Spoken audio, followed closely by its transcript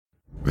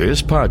This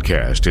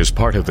podcast is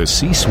part of the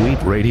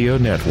C-Suite Radio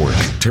Network,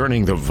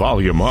 turning the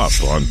volume up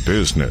on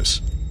business.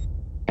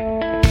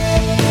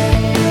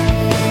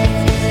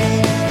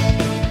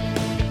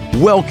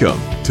 Welcome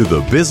to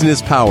the Business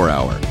Power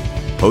Hour,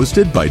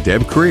 hosted by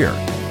Deb Creer.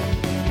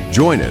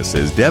 Join us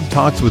as Deb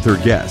talks with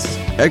her guests,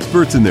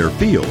 experts in their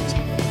fields,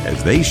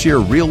 as they share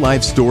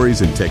real-life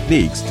stories and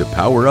techniques to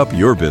power up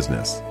your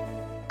business.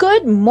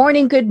 Good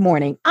morning, good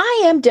morning.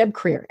 I am Deb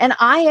Creer, and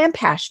I am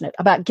passionate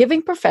about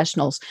giving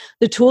professionals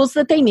the tools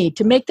that they need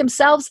to make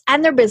themselves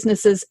and their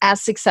businesses as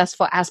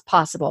successful as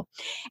possible.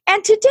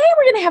 And today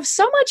we're going to have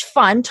so much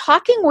fun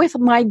talking with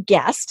my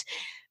guest,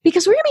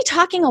 because we're going to be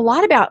talking a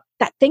lot about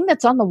that thing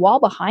that's on the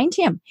wall behind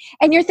him.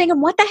 And you're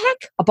thinking, what the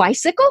heck? A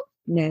bicycle?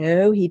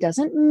 No, he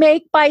doesn't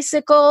make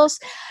bicycles.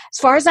 As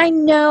far as I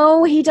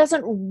know, he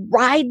doesn't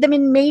ride them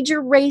in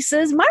major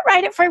races. Might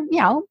ride it for,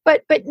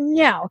 but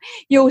no.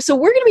 So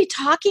we're going to be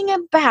talking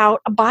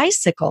about a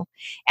bicycle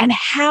and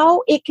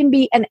how it can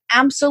be an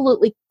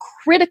absolutely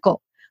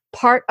critical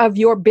part of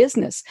your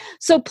business.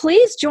 So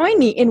please join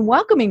me in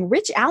welcoming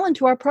Rich Allen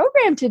to our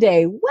program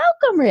today.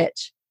 Welcome,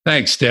 Rich.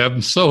 Thanks,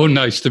 Deb. So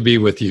nice to be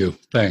with you.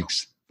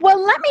 Thanks. Well,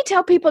 let me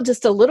tell people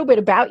just a little bit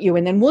about you,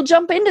 and then we'll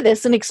jump into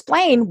this and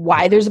explain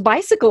why there's a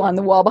bicycle on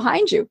the wall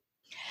behind you.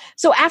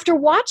 So after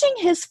watching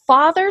his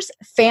father's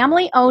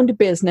family-owned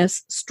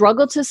business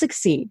struggle to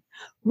succeed,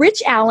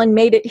 Rich Allen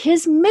made it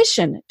his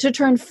mission to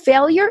turn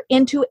failure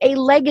into a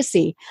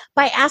legacy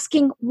by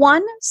asking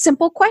one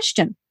simple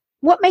question: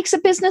 what makes a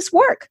business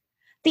work?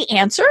 The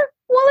answer?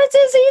 Well, it's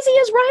as easy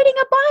as riding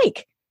a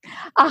bike.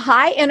 A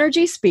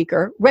high-energy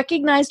speaker,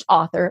 recognized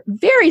author,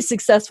 very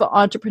successful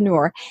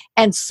entrepreneur,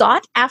 and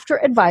sought-after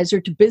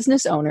advisor to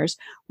business owners,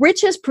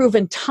 Rich has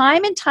proven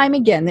time and time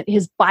again that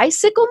his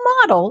bicycle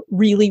model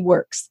really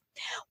works.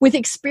 With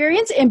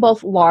experience in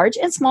both large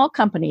and small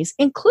companies,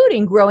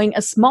 including growing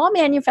a small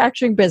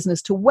manufacturing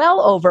business to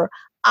well over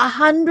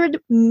 $100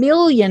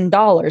 million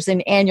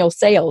in annual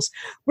sales,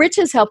 Rich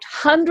has helped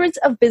hundreds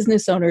of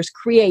business owners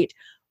create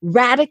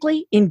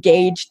radically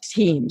engaged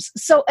teams.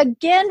 So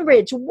again,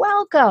 Rich,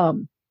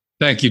 welcome.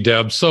 Thank you,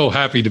 Deb. So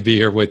happy to be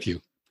here with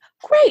you.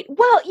 Great.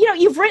 Well,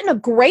 you've written a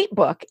great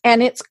book,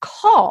 and it's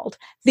called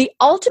The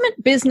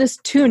Ultimate Business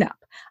Tune-Up,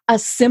 a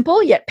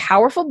simple yet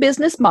powerful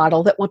business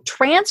model that will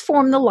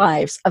transform the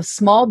lives of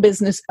small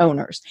business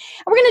owners.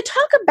 And we're going to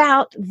talk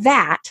about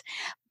that.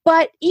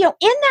 But, in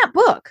that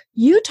book,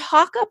 you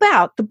talk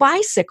about the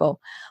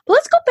bicycle. But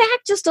let's go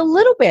back just a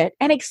little bit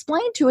and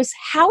explain to us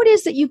how it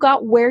is that you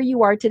got where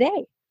you are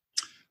today.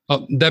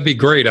 That'd be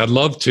great. I'd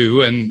love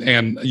to. And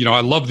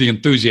I love the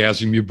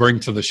enthusiasm you bring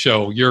to the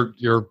show.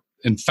 You're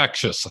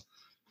infectious.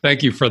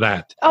 Thank you for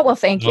that. Oh, well,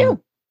 thank you.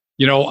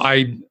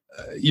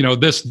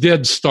 This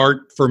did start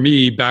for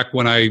me back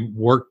when I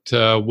worked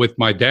with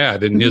my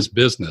dad in his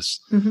business.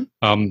 Mm-hmm.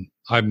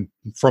 I'm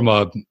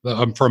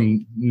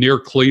from near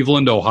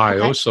Cleveland,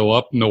 Ohio, okay. So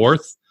up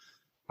north.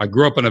 I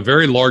grew up in a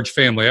very large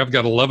family. I've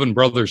got 11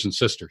 brothers and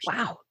sisters.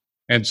 Wow.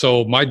 And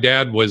so my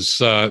dad was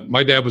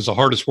the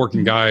hardest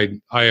working guy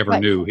I ever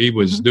knew. He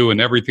was doing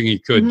everything he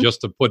could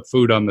just to put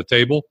food on the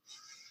table.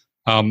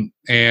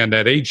 And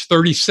at age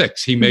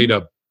 36, he made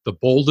the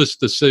boldest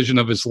decision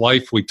of his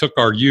life. We took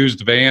our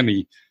used van.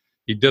 He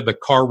did the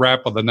car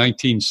wrap of the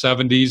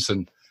 1970s,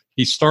 and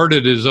he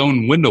started his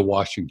own window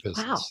washing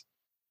business. Wow.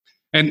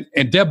 And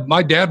Deb,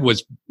 my dad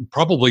was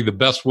probably the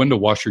best window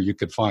washer you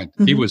could find.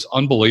 He was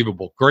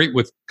unbelievable, great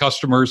with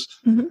customers,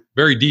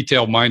 very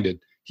detail minded.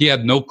 He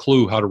had no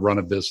clue how to run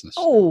a business.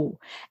 Oh,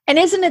 and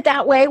isn't it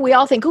that way? We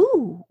all think,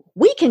 ooh,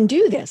 we can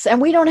do this, and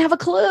we don't have a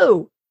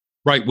clue.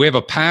 Right. We have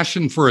a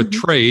passion for a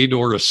trade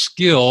or a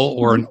skill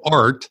or an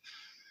art,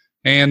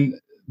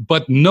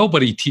 but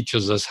nobody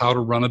teaches us how to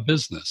run a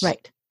business.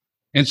 Right.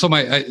 And so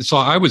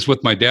I was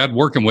with my dad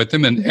working with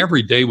him, and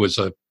every day was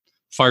a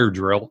fire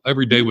drill.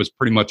 Every day was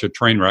pretty much a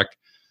train wreck.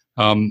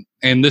 And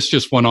this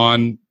just went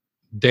on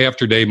day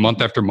after day, month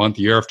after month,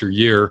 year after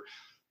year.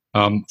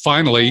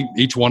 Finally,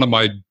 each one of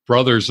my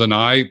brothers and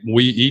I,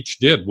 we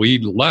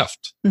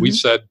left. We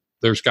said,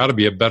 there's got to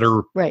be a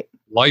better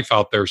life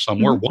out there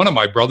somewhere. One of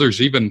my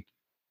brothers even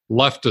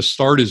left to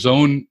start his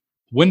own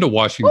window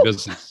washing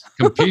business,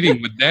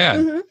 competing with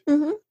Dad.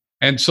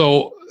 And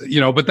so,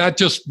 but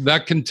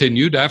that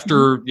continued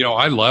after,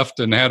 I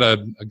left and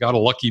got a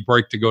lucky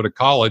break to go to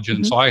college.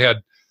 And so I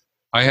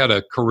had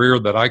a career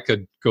that I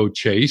could go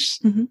chase.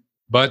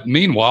 But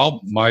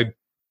meanwhile, my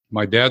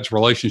dad's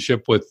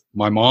relationship with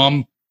my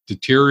mom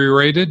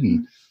deteriorated,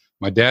 and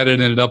my dad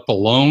ended up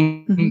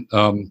alone,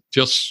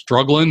 just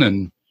struggling,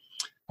 and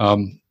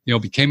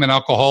became an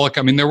alcoholic.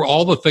 I mean, there were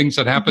all the things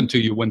that happen to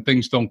you when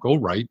things don't go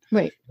right.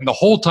 Right. And the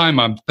whole time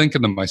I'm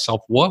thinking to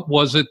myself, what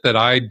was it that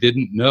I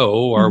didn't know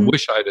or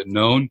wish I'd have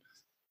known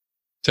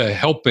to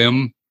help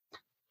him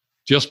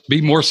just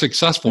be more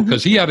successful?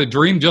 Because he had a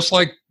dream, just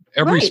like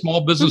every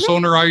small business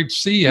owner I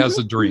see has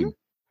a dream,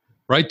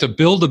 right? To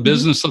build a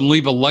business and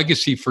leave a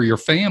legacy for your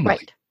family.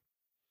 Right.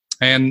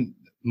 And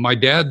my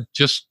dad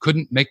just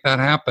couldn't make that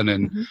happen.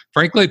 And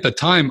frankly, at the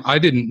time, I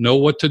didn't know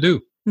what to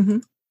do.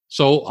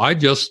 So I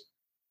just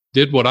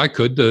did what I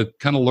could to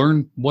kind of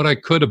learn what I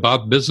could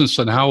about business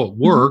and how it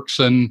works.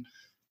 And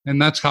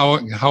that's how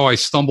I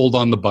stumbled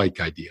on the bike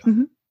idea.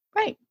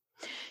 Right.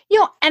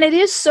 And it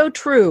is so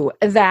true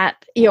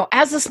that,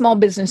 as a small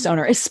business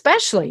owner,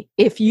 especially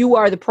if you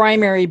are the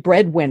primary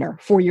breadwinner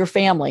for your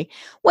family,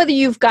 whether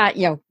you've got,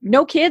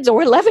 no kids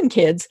or 11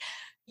 kids,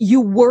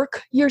 you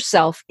work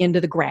yourself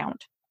into the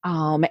ground.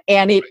 And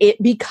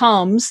it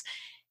becomes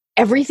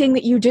everything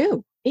that you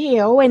do,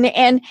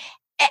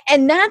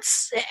 and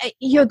that's,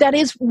 that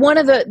is one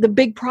of the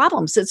big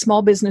problems that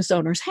small business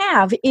owners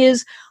have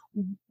is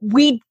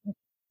we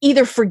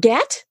either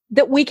forget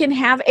that we can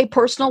have a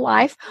personal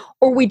life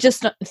or we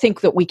just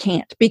think that we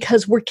can't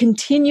because we're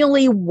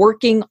continually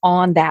working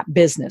on that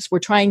business. We're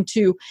trying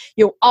to,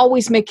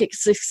 always make it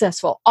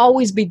successful,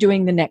 always be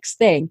doing the next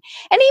thing.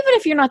 And even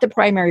if you're not the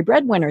primary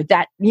breadwinner,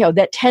 that,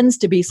 that tends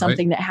to be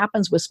something that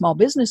happens with small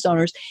business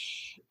owners.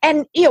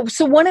 And,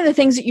 so one of the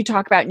things that you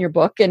talk about in your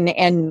book, and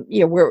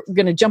we're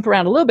going to jump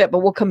around a little bit, but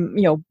we'll come,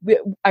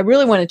 I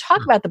really want to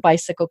talk about the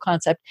bicycle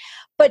concept,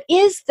 but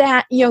is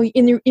that,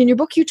 in your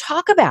book, you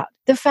talk about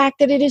the fact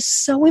that it is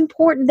so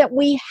important that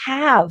we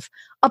have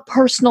a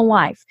personal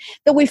life,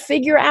 that we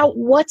figure out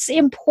what's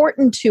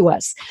important to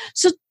us.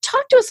 So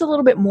talk to us a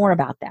little bit more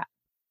about that.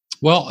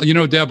 Well,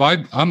 Deb,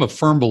 I'm a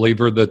firm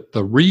believer that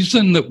the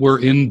reason that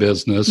we're in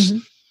business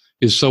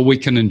is so we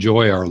can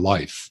enjoy our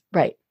life.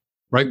 Right.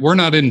 We're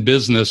not in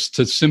business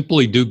to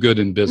simply do good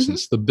in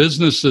business. The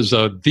business is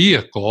a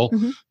vehicle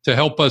to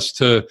help us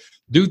to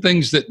do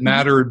things that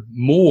matter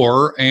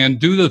more and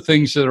do the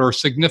things that are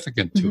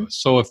significant to us.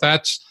 So if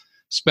that's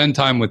spend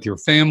time with your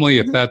family,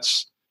 if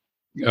that's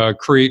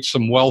create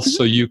some wealth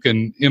so you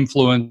can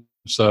influence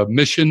a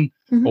mission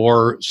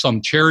or some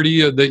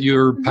charity that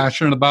you're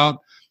passionate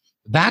about,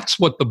 that's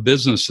what the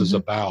business is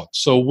about.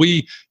 So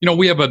we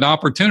have an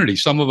opportunity.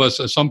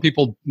 Some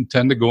people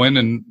tend to go in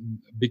and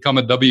become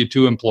a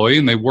W-2 employee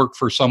and they work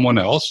for someone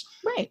else.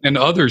 Right. And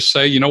others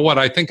say, you know what,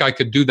 I think I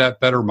could do that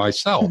better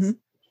myself.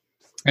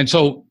 And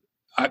so,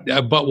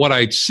 but what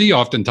I see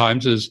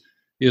oftentimes is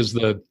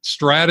the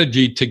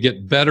strategy to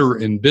get better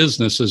in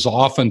business is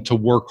often to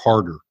work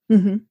harder.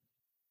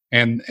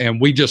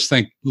 And we just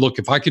think, look,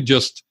 if I could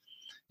just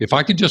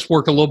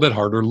work a little bit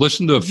harder,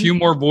 listen to a few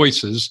more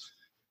voices,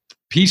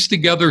 piece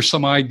together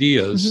some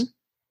ideas,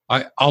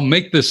 I'll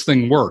make this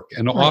thing work.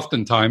 And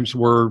oftentimes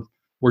we're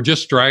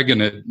just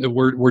dragging it.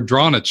 We're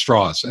drawing at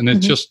straws, and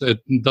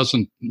it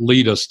doesn't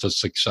lead us to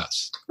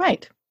success.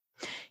 Right.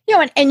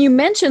 And you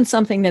mentioned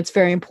something that's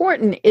very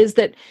important is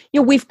that,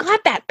 we've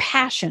got that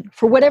passion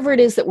for whatever it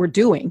is that we're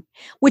doing,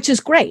 which is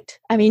great.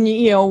 I mean,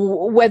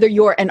 whether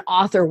you're an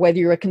author, whether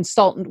you're a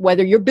consultant,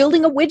 whether you're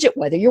building a widget,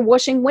 whether you're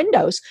washing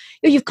windows,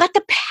 you've got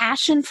the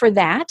passion for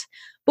that,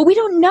 but we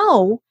don't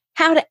know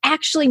how to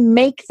actually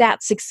make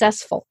that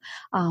successful.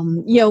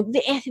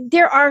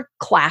 There are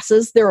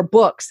classes, there are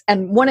books.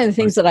 And one of the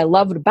things that I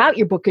loved about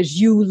your book is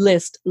you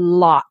list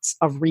lots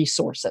of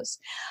resources.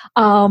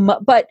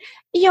 But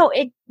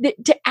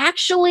to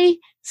actually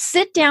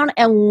sit down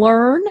and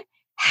learn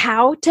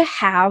how to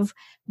have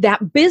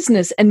that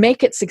business and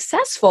make it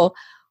successful,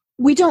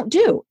 we don't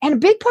do. And a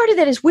big part of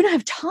that is we don't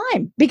have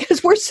time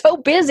because we're so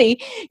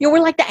busy. We're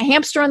like that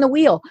hamster on the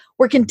wheel.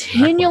 We're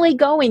continually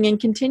going and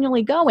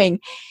continually going.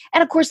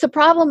 And of course, the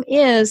problem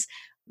is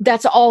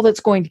that's all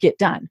that's going to get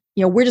done.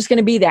 We're just going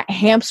to be that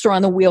hamster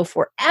on the wheel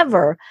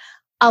forever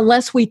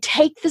unless we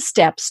take the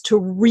steps to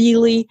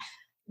really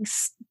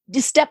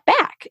step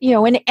back,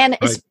 and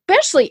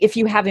especially if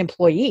you have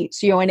employees,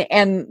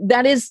 and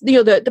that is,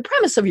 the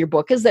premise of your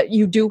book is that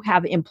you do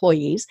have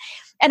employees.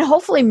 And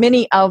hopefully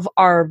many of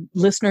our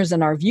listeners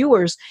and our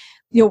viewers,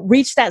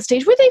 reach that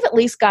stage where they've at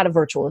least got a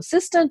virtual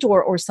assistant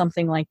or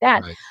something like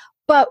that. Right.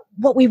 But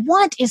what we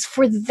want is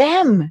for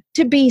them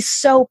to be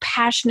so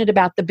passionate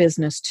about the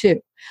business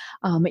too.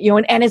 And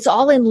it's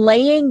all in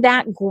laying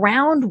that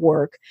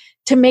groundwork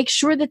to make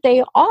sure that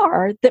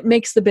that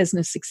makes the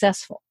business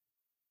successful.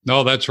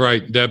 No, that's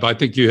right, Deb. I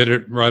think you hit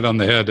it right on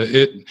the head.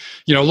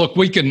 Look,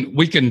 we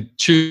can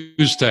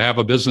choose to have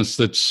a business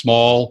that's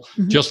small,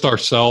 just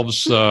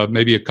ourselves,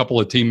 maybe a couple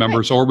of team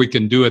members, or we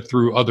can do it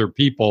through other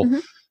people.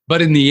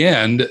 But in the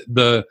end,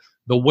 the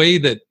way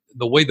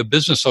the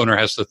business owner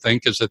has to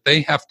think is that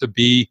they have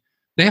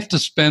to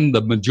spend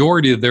the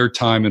majority of their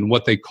time in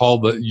what they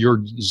call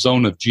your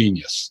zone of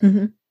genius.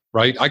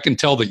 Right? I can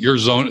tell that your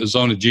zone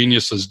of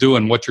genius is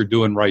doing what you're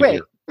doing right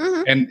here.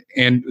 And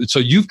so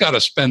you've got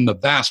to spend the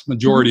vast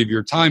majority of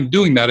your time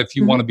doing that if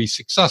you want to be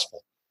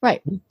successful.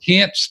 Right. We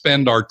can't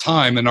spend our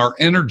time and our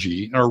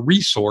energy and our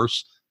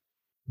resource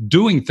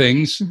doing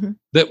things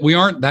that we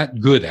aren't that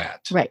good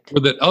at, right, or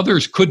that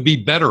others could be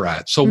better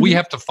at. So we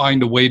have to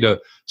find a way to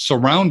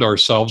surround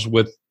ourselves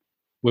with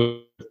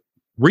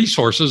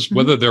resources,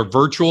 whether they're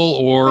virtual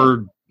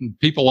or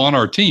people on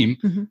our team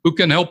who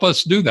can help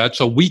us do that,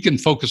 so we can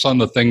focus on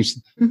the things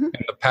and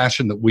the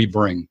passion that we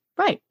bring.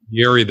 Right.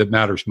 The area that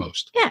matters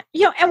most. Yeah.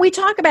 And we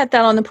talk about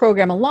that on the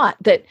program a lot,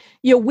 that,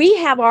 we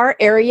have our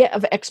area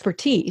of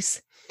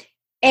expertise,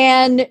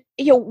 and,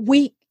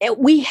 we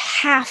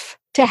have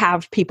to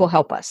have people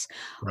help us.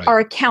 Right. Our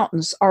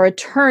accountants, our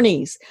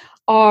attorneys,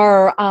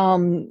 our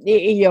whoever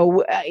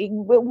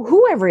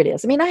it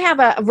is. I mean, I have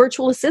a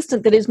virtual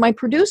assistant that is my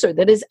producer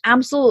that is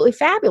absolutely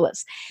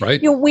fabulous.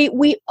 Right.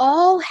 We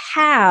all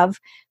have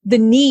the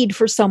need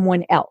for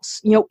someone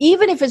else.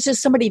 Even if it's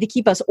just somebody to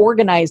keep us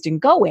organized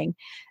and going.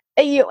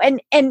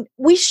 And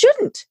we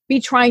shouldn't be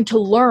trying to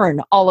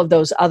learn all of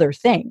those other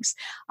things.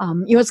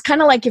 It's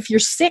kind of like if you're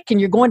sick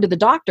and you're going to the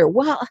doctor.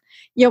 Well,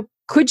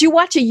 could you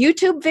watch a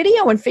YouTube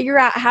video and figure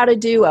out how to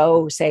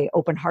do, say,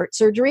 open heart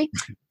surgery?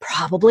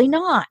 Probably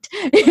not.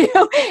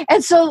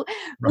 And so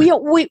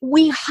Right.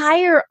 we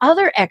hire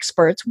other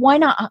experts. Why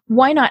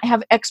not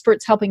have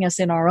experts helping us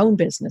in our own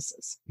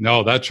businesses?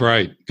 No, that's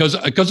right. Because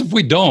if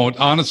we don't,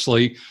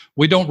 honestly,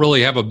 we don't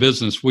really have a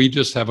business. We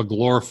just have a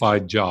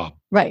glorified job.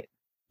 Right.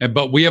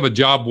 But we have a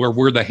job where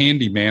we're the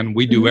handyman.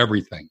 We do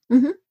everything.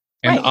 Mm-hmm.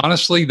 And Right.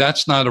 honestly,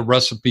 that's not a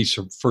recipe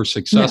for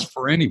success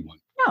for anyone.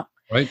 No.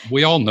 Right?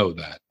 We all know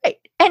that. Right.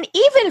 And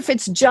even if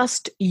it's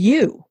just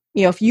you,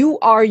 if you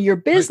are your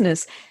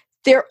business,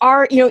 there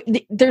are,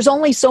 there's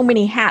only so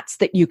many hats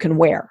that you can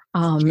wear,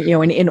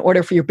 in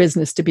order for your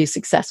business to be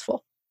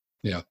successful.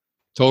 Yeah,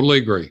 totally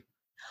agree.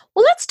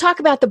 Well, let's talk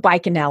about the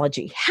bike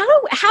analogy.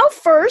 How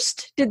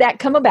first did that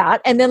come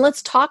about? And then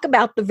let's talk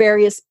about the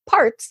various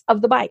parts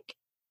of the bike.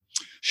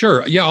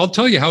 Sure. Yeah, I'll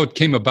tell you how it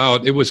came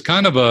about. It was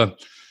kind of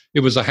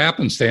a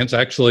happenstance.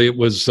 Actually, it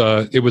was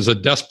a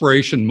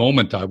desperation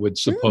moment, I would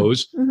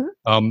suppose.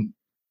 Mm-hmm.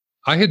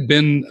 I had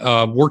been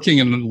working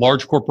in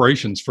large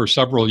corporations for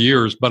several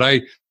years, but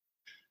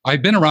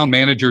I'd been around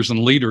managers and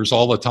leaders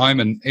all the time,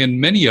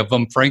 and many of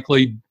them,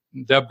 frankly,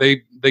 Deb,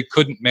 they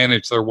couldn't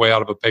manage their way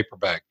out of a paper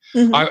bag.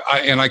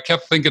 Mm-hmm. I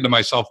kept thinking to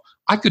myself,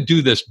 I could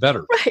do this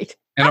better. Right.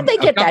 And How'd they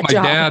get that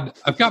job?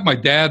 I've got my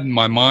dad in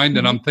my mind,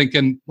 and I'm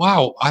thinking,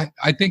 wow,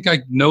 I think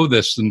I know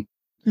this. And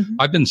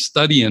I've been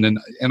studying, and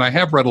I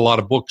have read a lot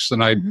of books,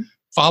 and I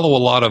follow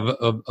a lot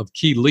of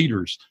key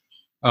leaders.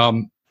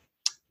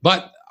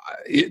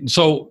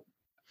 So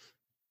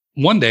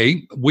one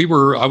day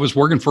I was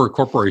working for a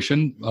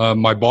corporation.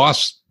 My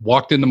boss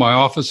walked into my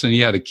office, and he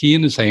had a key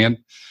in his hand.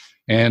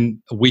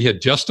 And we had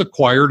just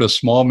acquired a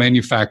small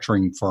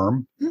manufacturing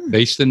firm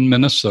based in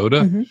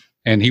Minnesota. Mm-hmm.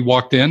 And he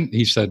walked in,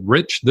 he said,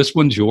 Rich, this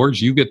one's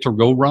yours. You get to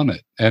go run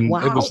it. And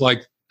it was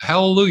like,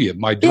 hallelujah,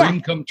 my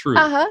dream come true.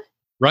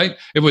 Right?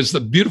 It was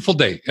a beautiful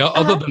day,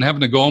 other than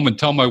having to go home and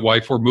tell my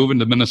wife we're moving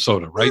to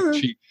Minnesota, right?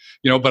 She,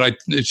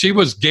 she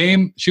was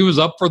game. She was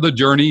up for the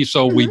journey.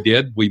 So we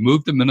did. We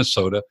moved to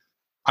Minnesota.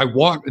 I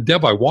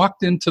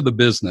walked into the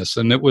business,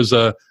 and it was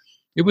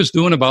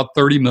doing about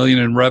 30 million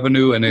in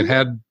revenue, and it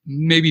had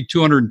maybe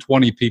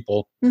 220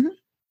 people.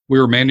 We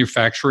were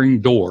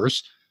manufacturing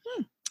doors.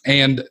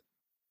 And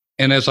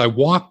as I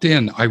walked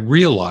in, I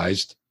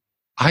realized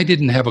I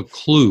didn't have a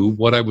clue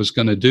what I was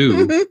going to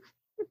do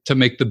to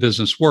make the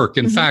business work.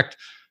 In fact,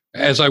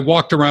 as I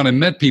walked around and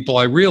met people,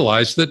 I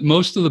realized that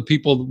most of the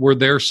people were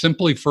there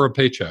simply for a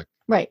paycheck.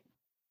 Right.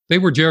 They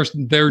were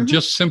there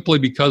just simply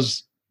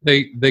because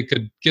they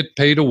could get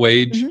paid a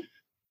wage,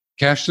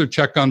 cash their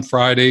check on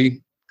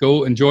Friday,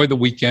 go enjoy the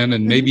weekend,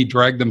 and maybe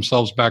drag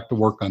themselves back to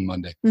work on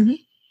Monday.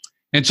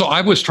 And so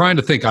I was trying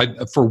to think.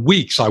 For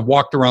weeks, I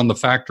walked around the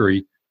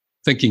factory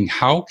thinking,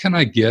 how can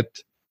I get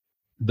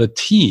the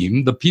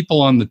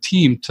people on the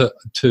team to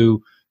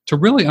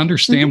really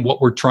understand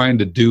what we're trying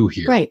to do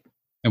here, right,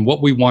 and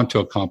what we want to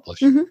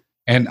accomplish.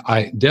 And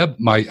Deb,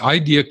 my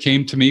idea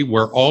came to me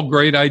where all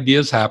great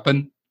ideas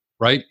happen,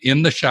 right?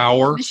 In the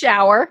shower.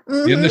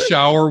 In the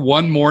shower.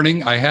 One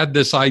morning, I had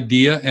this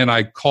idea, and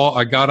I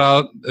got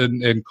out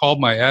and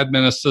called my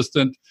admin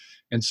assistant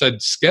and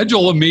said,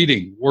 schedule a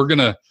meeting.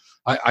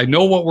 I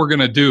know what we're going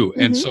to do.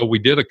 And so we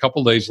did. A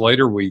couple days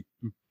later, we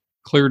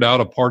cleared out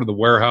a part of the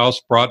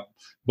warehouse, brought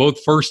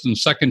both first and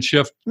second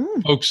shift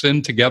folks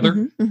in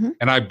together.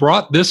 And I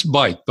brought this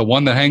bike, the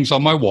one that hangs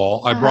on my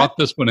wall. I brought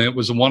this one in. It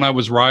was the one I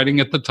was riding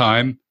at the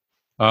time,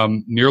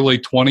 nearly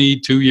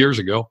 22 years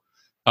ago.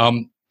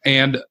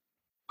 And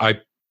I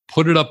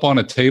put it up on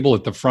a table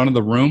at the front of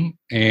the room,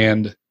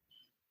 and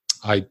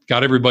I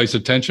got everybody's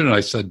attention, and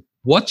I said,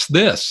 what's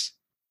this?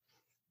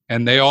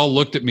 And they all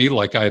looked at me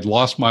like I had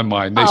lost my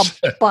mind. They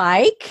said,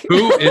 bike?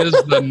 Who is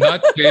the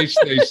nutcase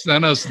they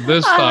sent us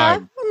this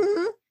time?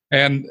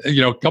 And,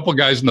 a couple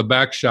guys in the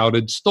back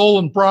shouted,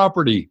 stolen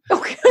property.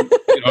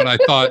 And I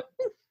thought,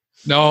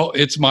 no,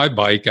 it's my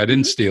bike. I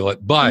didn't steal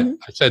it. But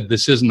I said,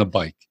 this isn't a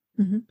bike.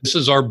 This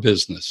is our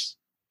business.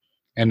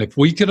 And if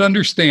we could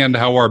understand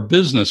how our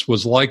business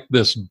was like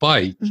this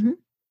bike,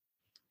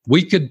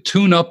 we could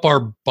tune up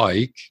our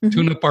bike,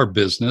 tune up our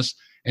business,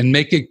 and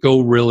make it go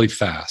really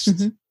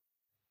fast.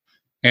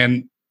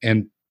 And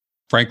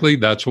frankly,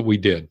 that's what we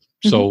did.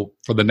 So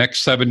for the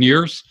next 7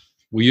 years,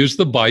 we used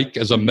the bike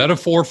as a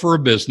metaphor for a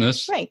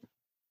business. Right.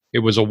 It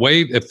was a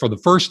way for the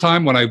first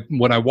time when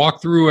I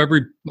walked through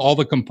all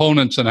the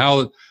components and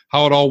how it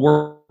all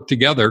worked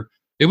together.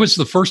 It was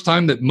the first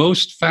time that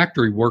most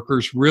factory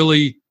workers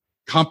really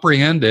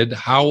comprehended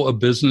how a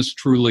business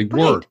truly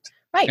worked.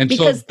 Right. And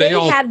because so they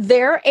had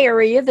their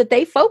area that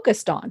they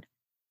focused on.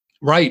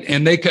 Right.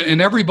 And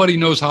and everybody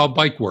knows how a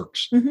bike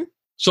works. Mm-hmm.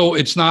 So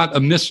it's not a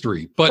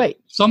mystery, but Right.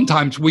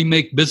 sometimes we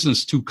make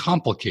business too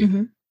complicated.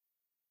 Mm-hmm.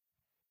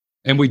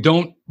 And we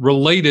don't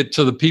relate it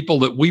to the people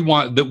that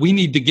we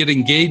need to get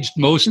engaged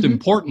most Mm-hmm.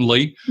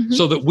 importantly, Mm-hmm.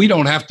 so that we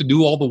don't have to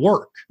do all the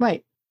work.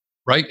 Right.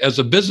 Right. As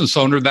a business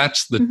owner,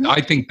 Mm-hmm.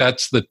 I think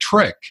that's the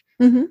trick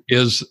Mm-hmm.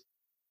 is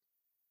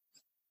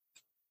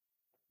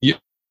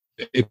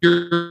if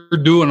you're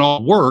doing all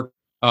the work,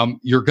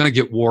 you're going to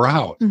get wore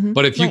out. Mm-hmm.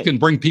 But if you Right. can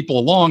bring people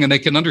along and they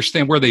can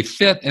understand where they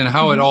fit and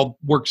how it Mhm. all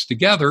works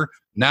together,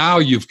 now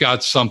you've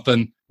got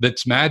something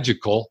that's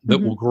magical that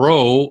Mhm. will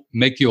grow,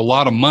 make you a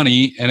lot of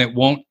money, and it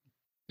won't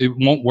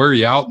wear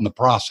you out in the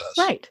process.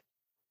 Right.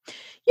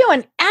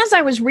 And as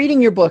I was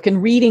reading your book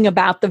and reading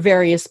about the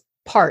various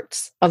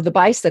parts of the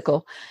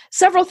bicycle,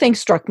 several things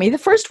struck me. The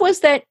first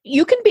was that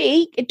you can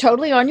be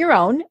totally on your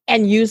own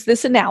and use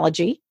this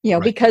analogy,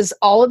 Right. because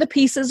all of the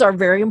pieces are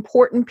very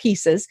important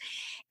pieces.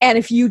 And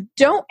if you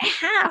don't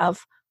have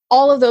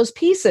all of those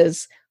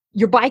pieces,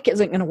 your bike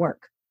isn't going to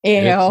work.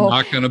 It's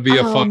not going to be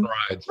a fun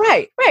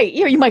ride. Right.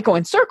 You might go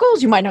in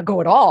circles. You might not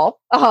go at all.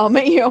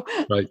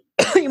 Right.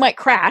 You might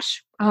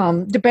crash,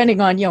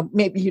 depending on,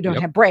 maybe you don't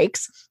Yep. have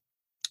brakes.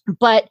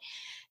 But,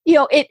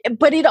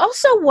 it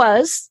also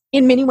was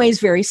in many ways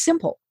very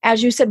simple.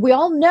 As you said, we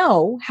all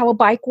know how a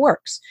bike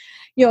works.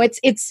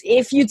 It's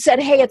if you'd said,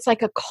 hey, it's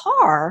like a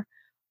car,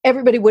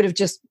 everybody would have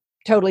just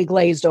totally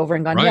glazed over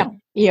and gone,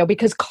 Right.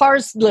 because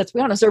cars, let's be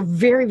honest, are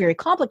very, very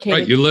complicated.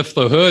 Right. You lift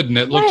the hood and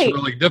it looks Right.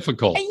 really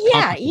difficult.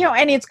 Yeah,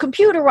 and it's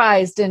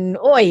computerized and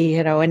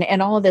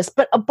and all of this.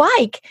 But a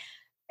bike,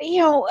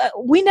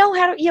 we know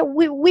how to,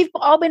 we've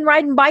all been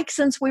riding bikes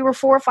since we were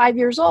 4 or 5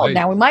 years old. Right.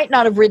 Now, we might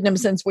not have ridden them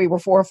since we were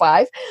 4 or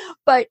 5,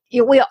 but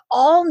we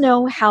all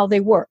know how they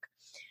work.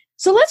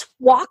 So let's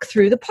walk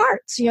through the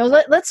parts.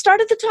 Let's start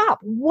at the top.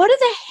 What do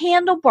the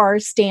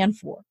handlebars stand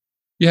for?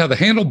 Yeah, the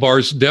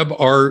handlebars, Deb,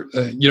 are,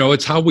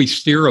 it's how we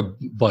steer a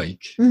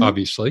bike, Mhm.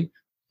 obviously.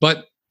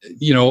 But,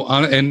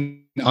 and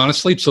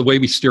honestly, it's the way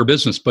we steer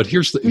business. But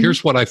here's Mhm.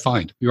 here's what I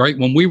find, right?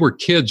 When we were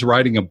kids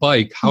riding a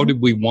bike, how Mhm.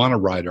 did we want to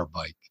ride our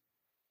bike?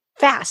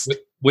 Fast.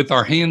 With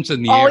our hands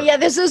in the Oh, air. yeah,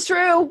 this is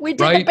true. We did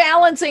the Right.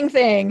 balancing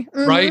thing.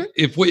 Mhm. Right?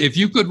 If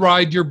you could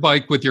ride your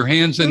bike with your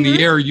hands in Mhm.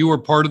 the air, you were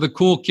part of the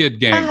cool kid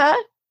gang. Uh-huh.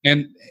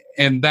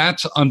 And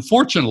that's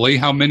unfortunately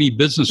how many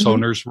business Mhm.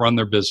 owners run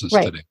their business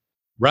Right. today.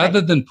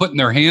 Rather than putting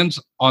their hands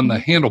on the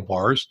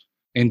handlebars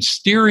and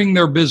steering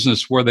their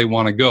business where they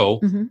want to go,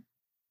 Mhm.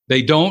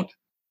 they don't.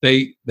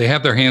 They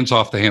have their hands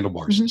off the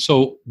handlebars. Mhm.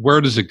 So where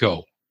does it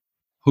go?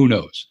 Who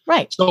knows?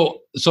 Right.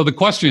 So the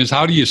question is,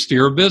 how do you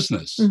steer a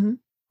business? Mhm.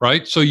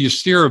 Right? So you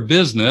steer a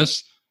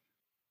business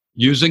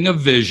using a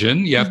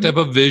vision. You have to have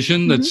a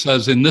vision that Mhm.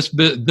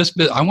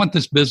 says, I want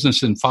this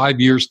business in 5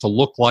 years to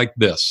look like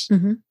this.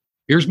 Mhm.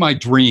 Here's my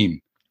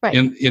dream. Right.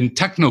 In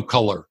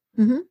Technicolor.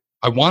 Mhm.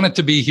 I want it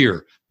to be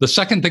here. The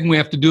second thing we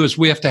have to do is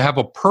we have to have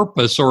a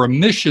purpose or a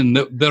mission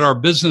that our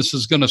business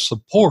is going to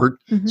support,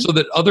 Mhm. so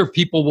that other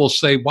people will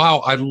say, wow,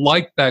 I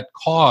like that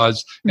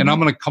cause, and Mhm. I'm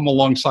going to come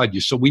alongside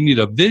you. So we need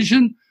a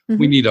vision,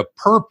 we Mhm. need a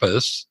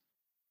purpose.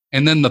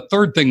 And then the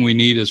third thing we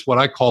need is what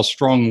I call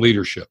strong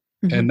leadership.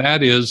 Mhm. And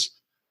that is,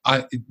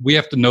 we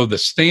have to know the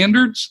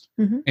standards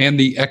Mhm. and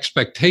the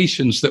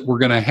expectations that we're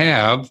going to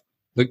have.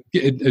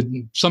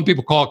 Some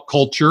people call it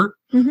culture.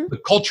 Mhm. The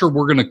culture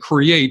we're going to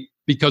create,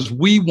 because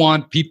we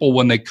want people,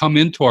 when they come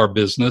into our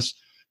business,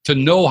 to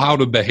know how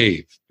to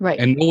behave Right.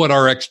 and know what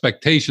our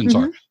expectations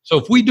are. So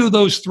if we do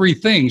those three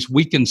things,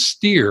 we can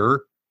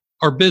steer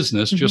our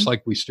business just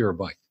like we steer a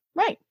bike.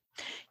 Right.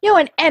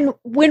 And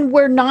when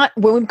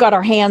we've got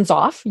our hands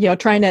off,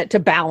 trying to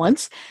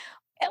balance,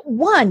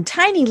 one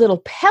tiny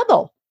little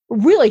pebble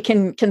really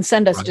can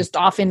send us Right. just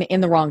off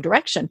in the wrong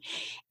direction.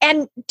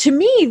 And to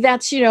me,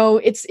 that's,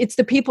 it's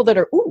the people that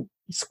are, ooh,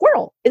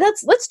 squirrel,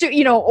 let's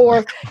do,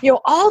 or,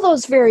 all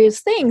those various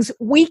things,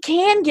 we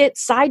can get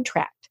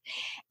sidetracked.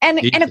 And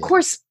of Easily.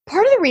 course,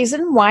 part of the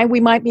reason why we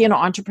might be an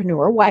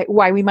entrepreneur,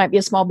 why we might be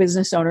a small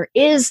business owner,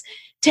 is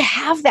to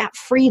have that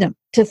freedom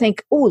to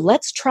think, oh,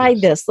 let's try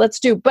this, let's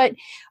do. But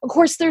of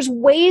course, there's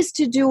ways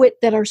to do it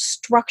that are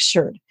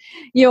structured.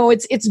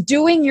 It's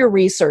doing your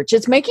research.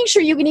 It's making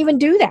sure you can even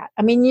do that.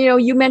 I mean,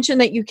 you mentioned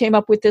that you came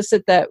up with this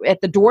at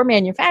the door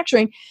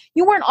manufacturing.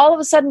 You weren't all of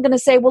a sudden going to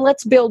say, well,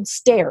 let's build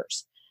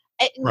stairs.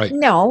 Right.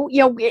 No,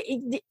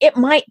 it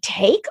might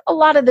take a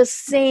lot of the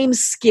same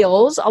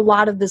skills, a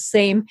lot of the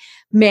same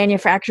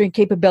manufacturing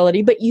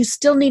capability, but you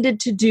still needed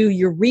to do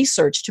your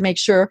research to make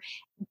sure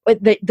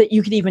that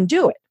you could even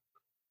do it.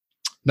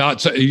 No,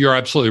 you're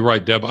absolutely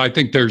right, Deb. I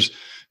think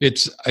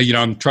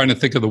I'm trying to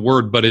think of the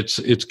word, but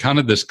it's kind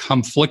of this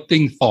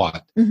conflicting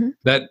thought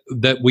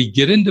that we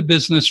get into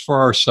business for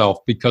ourselves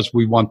because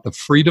we want the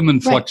freedom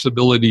and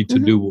flexibility to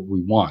do what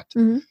we want.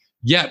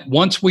 Yet,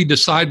 once we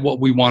decide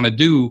what we want to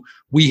do,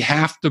 we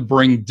have to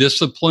bring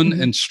discipline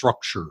and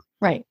structure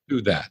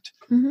to that.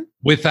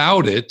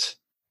 Without it,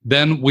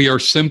 then we are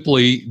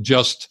simply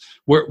just,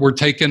 we're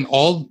taking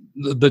all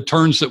the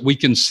turns that we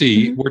can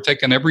see. We're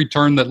taking every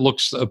turn that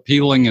looks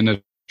appealing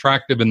and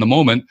attractive in the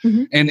moment,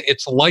 Mhm. and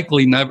it's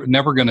likely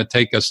never going to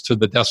take us to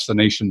the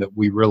destination that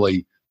we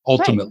really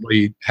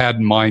ultimately had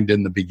in mind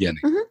in the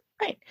beginning. Mhm.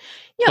 Right.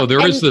 So there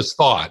is and- this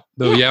thought,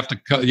 though Yeah.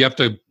 you have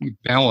to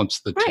balance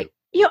the two. Right.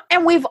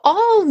 And we've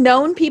all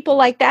known people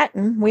like that,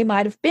 and we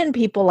might have been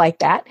people like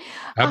that.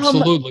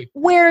 Absolutely.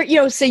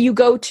 Where, say you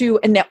go to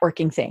a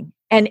networking thing,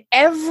 and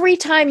every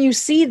time you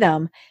see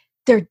them,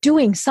 they're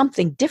doing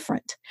something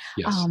different.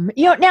 Yes.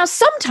 Now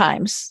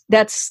sometimes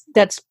that's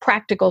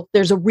practical.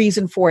 There's a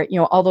reason for it,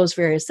 all those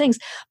various things.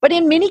 But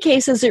in many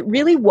cases, it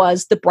really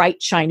was the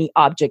bright, shiny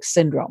object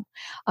syndrome.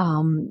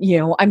 I'm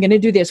going to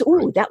do this.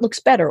 Ooh, that looks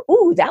better.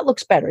 Ooh, that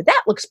looks better.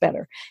 That looks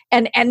better.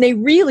 And they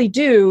really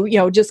do,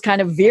 just kind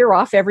of veer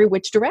off every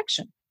which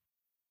direction.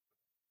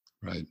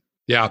 Right.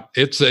 Yeah,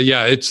 it's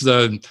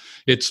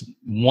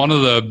one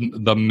of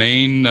the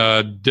main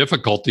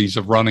difficulties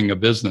of running a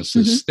business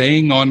is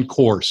staying on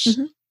course.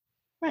 Mm-hmm.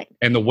 Right.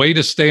 And the way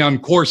to stay on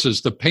course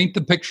is to paint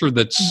the picture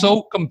that's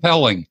so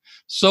compelling,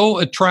 so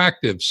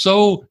attractive,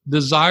 so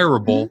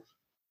desirable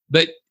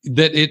that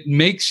it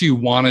makes you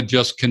want to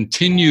just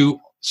continue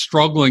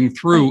struggling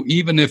through,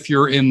 even if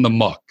you're in the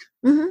muck.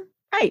 Mm-hmm.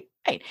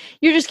 Right.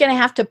 You're just going to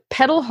have to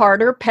pedal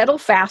harder, pedal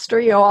faster,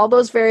 all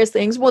those various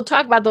things. We'll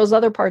talk about those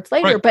other parts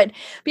later. Right. But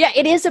yeah,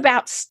 it is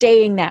about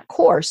staying that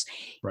course.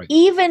 Right.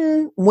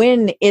 Even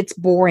when it's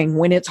boring,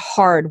 when it's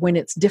hard, when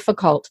it's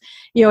difficult,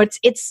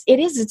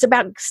 it's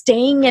about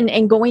staying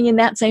and going in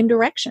that same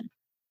direction.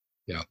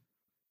 Yeah,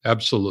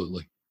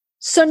 absolutely.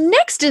 So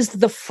next is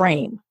the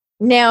frame.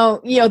 Now,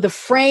 the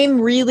frame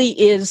really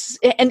is,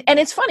 and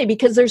it's funny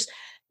because there's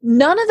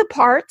none of the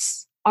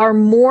parts are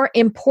more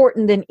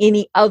important than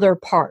any other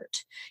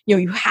part.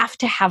 You have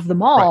to have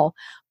them all,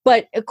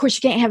 but of course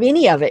you can't have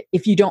any of it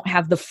if you don't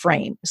have the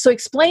frame. So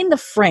explain the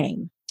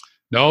frame.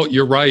 No,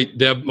 you're right,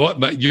 Deb.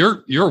 But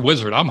you're a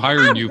wizard. I'm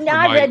hiring you for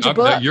read your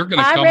book. You're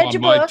going to come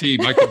on my team.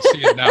 I can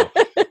see it now.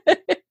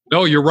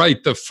 No, you're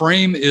right. The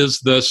frame is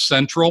the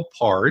central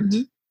part,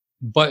 and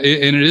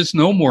it is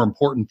no more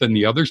important than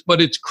the others,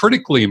 but it's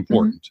critically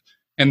important.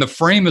 And the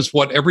frame is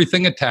what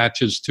everything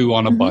attaches to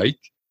on a bike.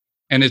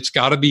 And it's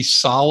got to be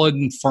solid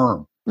and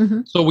firm.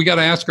 So we got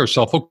to ask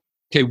ourselves,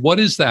 okay, what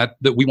is that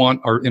we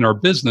want in our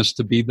business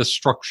to be the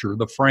structure,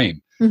 the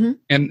frame?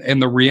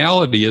 And the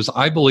reality is,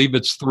 I believe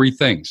it's three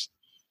things.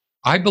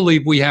 I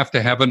believe we have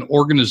to have an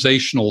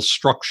organizational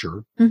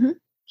structure.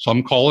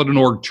 Some call it an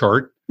org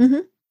chart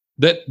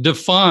that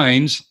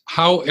defines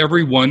how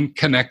everyone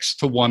connects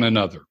to one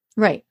another.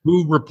 Right.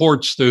 Who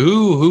reports to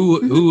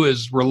who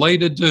is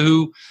related to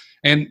who.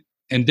 And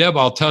Deb,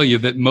 I'll tell you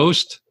that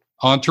most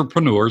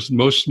entrepreneurs,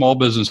 most small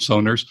business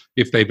owners,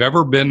 if they've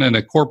ever been in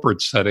a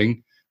corporate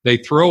setting, they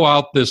throw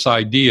out this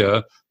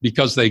idea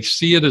because they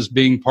see it as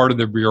being part of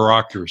the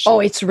bureaucracy.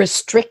 Oh, it's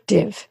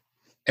restrictive.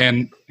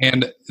 And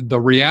the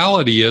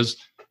reality is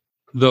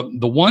the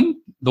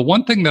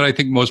one thing that I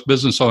think most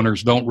business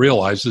owners don't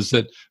realize is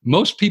that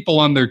most people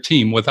on their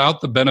team,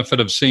 without the benefit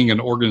of seeing an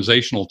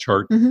organizational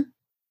chart,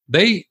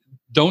 they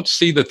don't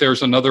see that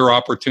there's another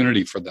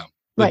opportunity for them.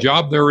 The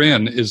job they're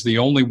in is the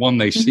only one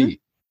they see.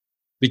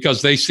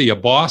 Because they see a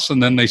boss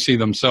and then they see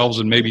themselves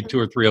and maybe two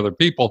or three other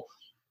people,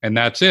 and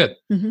that's it.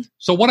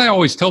 So what I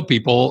always tell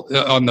people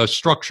on the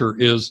structure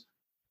is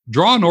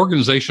draw an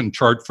organization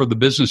chart for the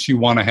business you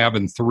want to have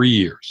in 3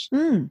 years.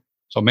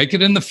 So make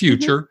it in the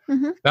future.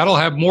 That'll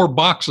have more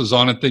boxes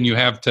on it than you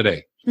have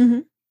today.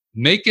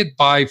 Make it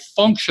by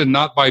function,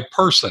 not by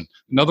person.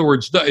 In other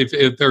words,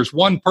 if there's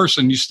one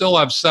person, you still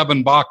have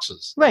 7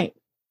 boxes. Right.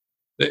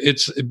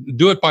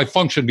 Do it by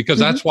function, because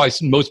that's why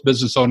most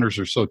business owners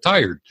are so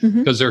tired,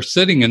 because they're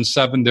sitting in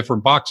 7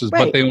 different boxes,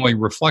 but they only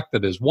reflect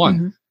it as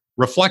one.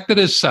 Reflect it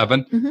as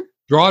 7,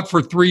 draw it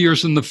for 3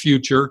 years in the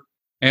future,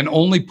 and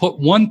only put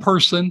one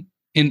person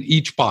in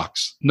each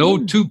box.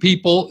 No 2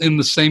 people in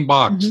the same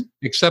box,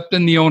 except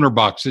in the owner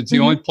box. It's the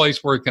only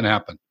place where it can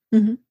happen.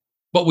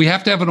 But we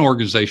have to have an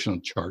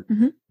organizational chart.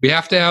 We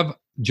have to have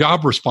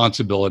job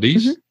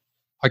responsibilities.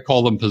 I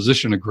call them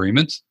position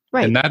agreements.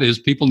 Right. And that is,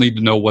 people need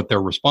to know what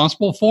they're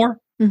responsible for,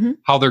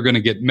 how they're going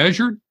to get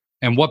measured,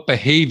 and what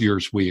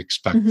behaviors we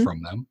expect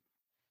from them.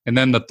 And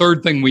then the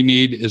third thing we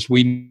need is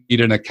we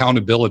need an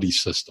accountability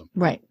system.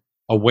 Right.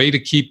 A way to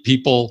keep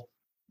people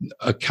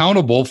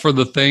accountable for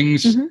the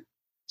things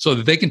so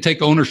that they can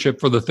take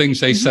ownership for the things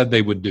they said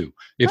they would do.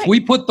 If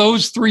we put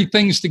those 3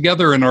 things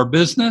together in our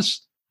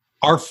business,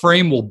 our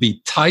frame will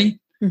be tight,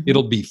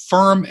 it'll be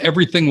firm,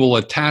 everything will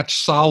attach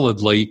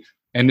solidly,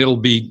 and it'll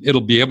be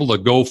able to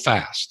go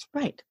fast.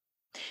 Right.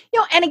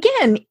 And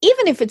again,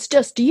 even if it's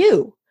just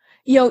you,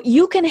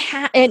 you can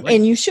have,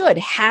 and you should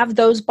have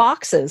those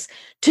boxes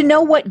to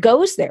know what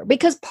goes there,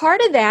 because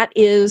part of that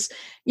is,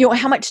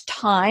 how much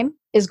time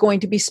is going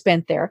to be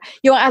spent there.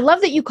 I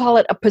love that you call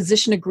it a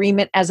position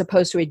agreement as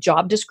opposed to a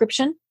job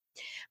description,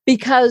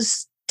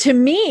 because to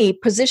me,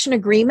 position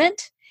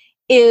agreement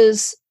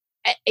is,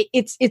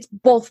 it's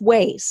both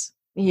ways.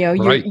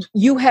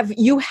 You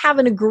have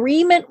an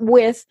agreement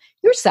with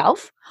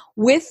yourself,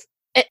 with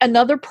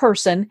another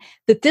person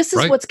that this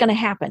is what's going to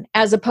happen,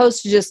 as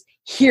opposed to just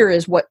here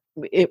is what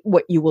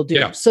you will do.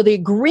 Yeah. So the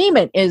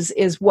agreement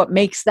is what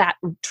makes that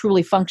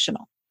truly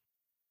functional.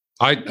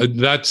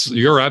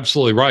 You're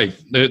absolutely right.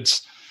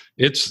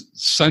 It's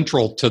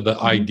central to the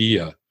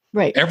idea.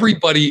 Right.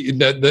 Everybody,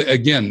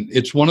 again,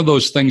 it's one of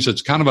those things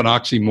that's kind of an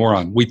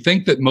oxymoron. We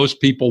think that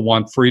most people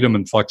want freedom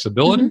and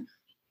flexibility. Mm-hmm.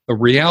 The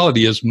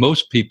reality is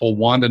most people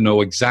want to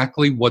know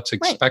exactly what's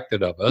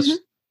expected of us. Mm-hmm.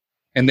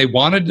 And they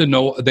want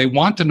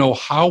to know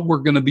how we're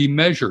going to be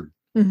measured.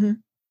 Mm-hmm.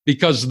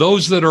 Because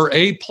those that are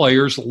A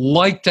players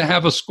like to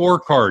have a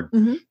scorecard.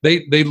 Mm-hmm.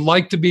 They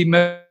like to be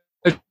measured.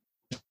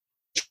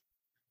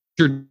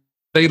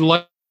 They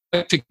like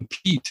to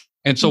compete.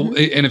 And so,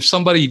 and if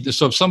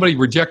somebody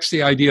rejects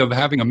the idea of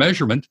having a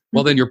measurement,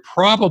 well, then you're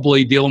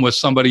probably dealing with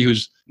somebody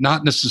who's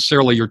not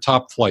necessarily your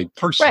top flight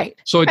person. Right.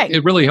 So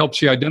it really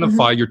helps you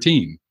identify your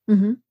team.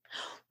 Mm-hmm.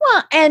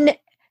 Well, and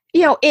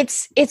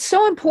it's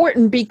so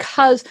important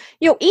because,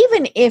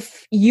 even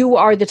if you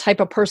are the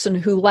type of person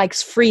who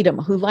likes freedom,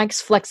 who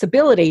likes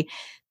flexibility,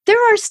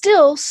 there are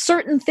still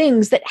certain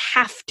things that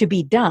have to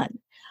be done.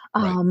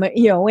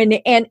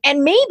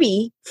 And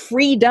maybe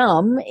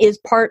freedom is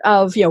part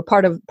of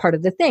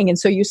the thing. And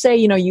so you say,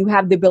 you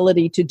have the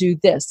ability to do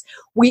this.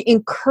 We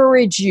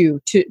encourage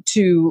you to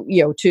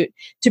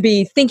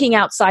be thinking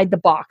outside the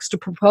box, to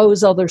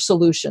propose other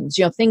solutions,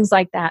 things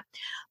like that.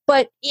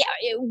 But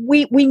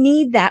we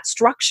need that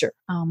structure.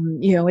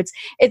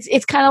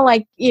 It's kind of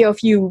like,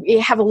 if you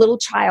have a little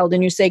child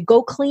and you say,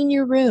 go clean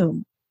your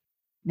room,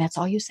 and that's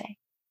all you say.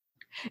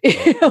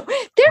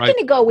 They're going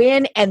to go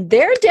in, and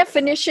their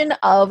definition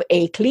of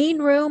a clean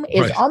room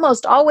is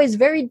almost always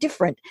very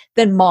different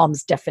than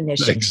mom's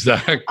definition.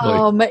 Exactly.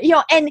 And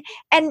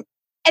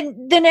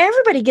then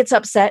everybody gets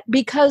upset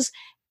because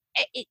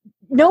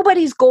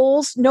nobody's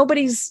goals,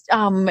 nobody's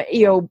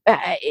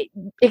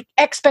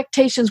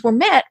expectations were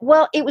met.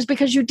 Well, it was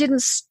because you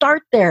didn't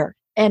start there.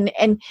 And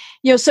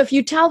so if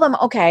you tell them,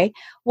 okay,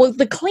 well,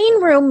 the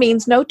clean room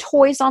means no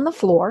toys on the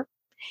floor,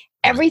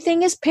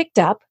 everything is picked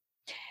up.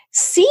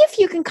 See if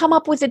you can come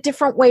up with a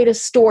different way to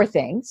store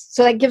things.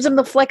 So that gives them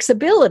the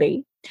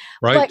flexibility.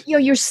 Right. But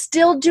you're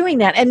still doing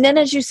that. And then,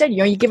 as you said,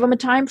 you give them a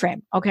time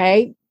frame.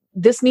 Okay,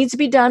 this needs to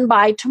be done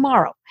by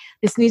tomorrow.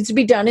 This needs to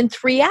be done in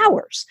 3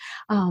 hours.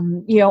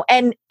 And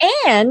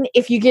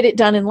if you get it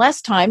done in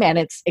less time and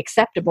it's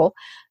acceptable,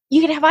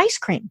 you can have ice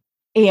cream.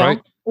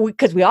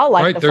 Because we all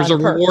like the fun There's a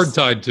perks. Reward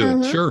tied to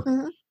it. Sure.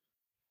 Mm-hmm.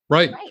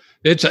 Right.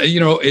 It's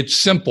it's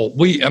simple.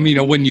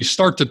 When you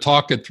start to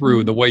talk it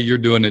through the way you're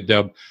doing it,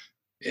 Deb,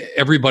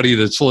 everybody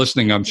that's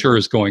listening, I'm sure,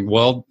 is going,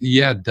 well,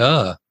 yeah,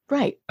 duh.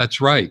 Right.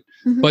 That's right.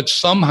 Mm-hmm. But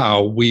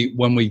somehow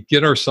when we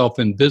get ourselves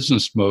in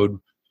business mode,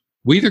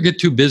 we either get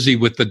too busy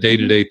with the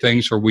day-to-day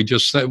things, or we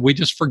just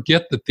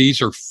forget that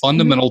these are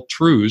fundamental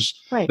truths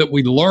that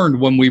we learned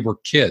when we were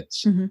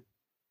kids.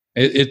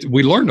 Mm-hmm.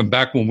 We learned them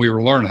back when we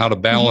were learning how to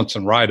balance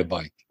and ride a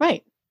bike.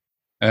 Right.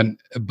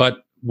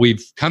 But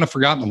we've kind of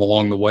forgotten them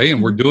along the way,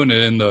 and we're doing it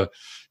in the,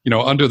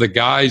 under the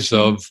guise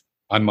of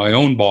I'm my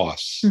own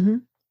boss. Mm-hmm.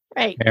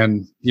 Right.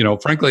 And,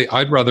 frankly,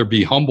 I'd rather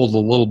be humbled a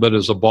little bit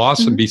as a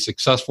boss and be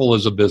successful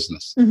as a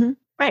business. Mm-hmm.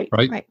 Right.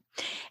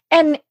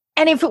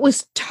 And if it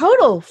was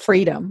total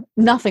freedom,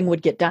 nothing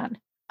would get done.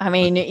 I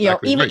mean,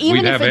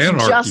 even if it's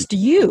anarchy. Just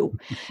you,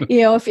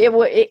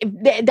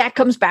 if that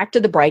comes back to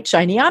the bright,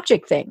 shiny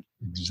object thing.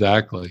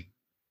 Exactly.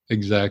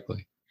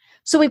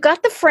 So we've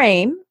got the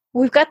frame,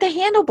 we've got the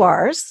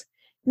handlebars.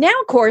 Now,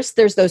 of course,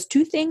 there's those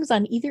two things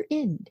on either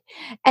end.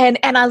 And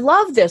I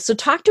love this. So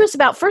talk to us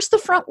about first the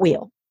front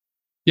wheel.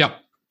 Yeah.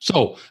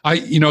 So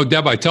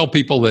Deb, I tell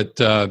people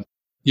that,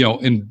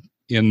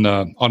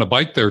 on a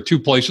bike, there are two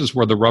places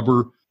where the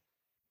rubber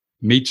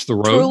meets the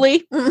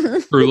road.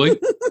 Truly.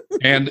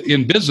 And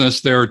in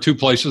business, there are two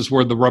places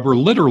where the rubber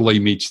literally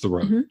meets the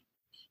road. Mm-hmm.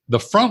 The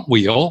front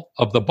wheel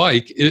of the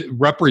bike, it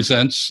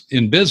represents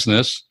in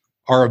business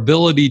our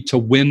ability to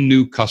win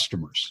new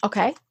customers.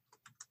 Okay.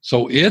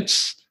 So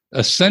it's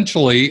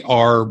essentially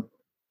our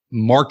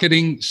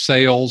marketing,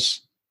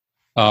 sales,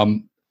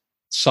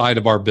 side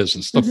of our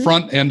business, the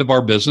front end of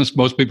our business.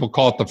 Most people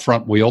call it the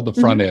front wheel, the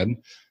front end.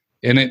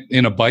 And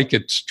in a bike,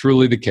 it's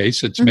truly the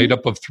case. It's made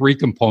up of three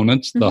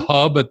components. The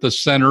hub at the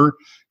center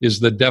is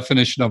the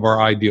definition of our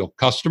ideal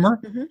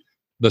customer.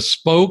 The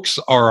spokes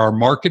are our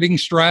marketing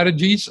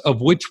strategies,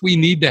 of which we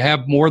need to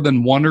have more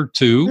than one or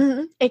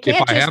two. It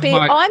can't just be,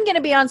 I'm going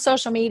to be on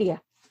social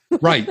media.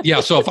 Right.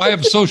 Yeah. So if I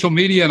have social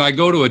media and I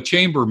go to a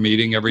chamber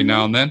meeting every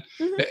now and then,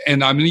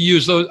 and I'm going to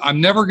use those,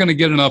 I'm never going to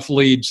get enough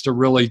leads to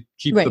really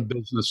keep the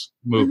business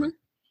moving.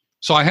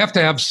 So I have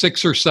to have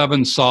 6 or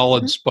 7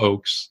 solid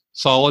spokes,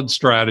 solid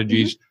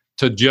strategies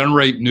to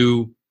generate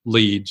new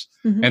leads.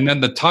 And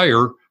then the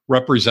tire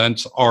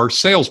represents our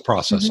sales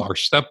process, our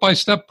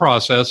step-by-step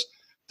process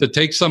to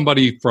take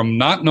somebody from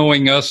not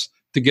knowing us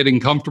to getting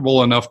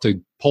comfortable enough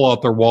to pull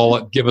out their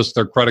wallet, give us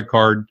their credit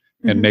card,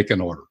 and make an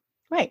order.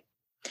 Right.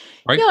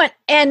 Right.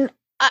 And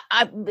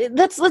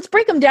let's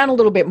break them down a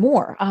little bit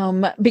more,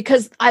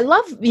 because I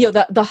love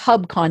the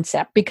hub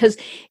concept, because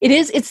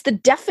it's the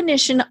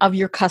definition of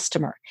your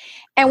customer,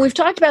 and we've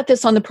talked about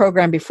this on the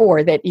program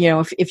before. That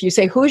if you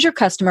say who's your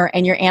customer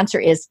and your answer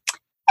is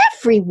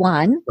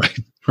everyone,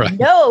 right.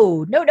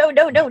 No. Right.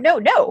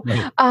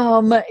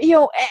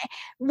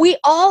 We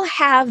all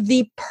have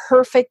the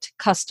perfect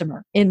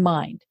customer in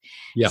mind.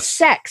 Yes.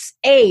 Sex,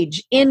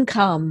 age,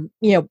 income,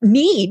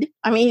 need.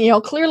 I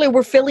mean, clearly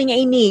we're filling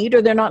a need,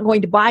 or they're not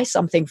going to buy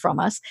something from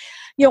us.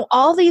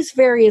 All these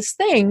various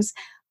things.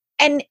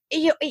 And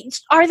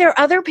are there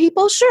other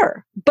people?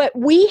 Sure. But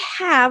we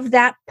have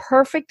that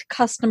perfect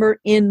customer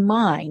in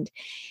mind.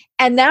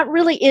 And that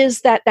really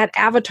is that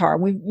avatar.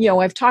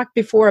 I've talked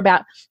before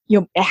about,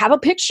 have a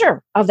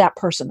picture of that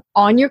person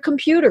on your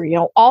computer,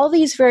 all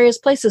these various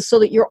places, so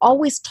that you're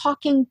always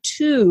talking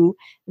to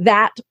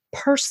that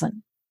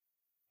person.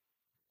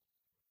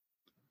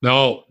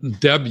 No,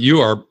 Deb,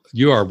 you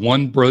are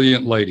one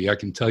brilliant lady. I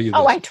can tell you this.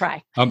 Oh, I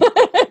try.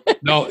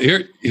 No,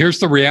 here's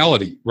the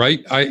reality,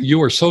 right?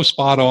 You are so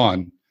spot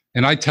on.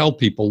 And I tell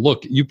people,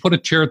 look, you put a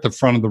chair at the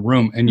front of the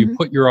room and you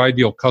put your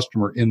ideal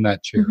customer in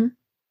that chair. Mm-hmm.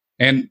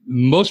 And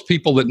most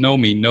people that know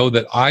me know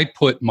that I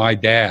put my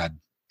dad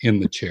in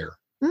the chair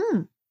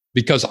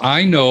because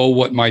I know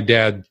what my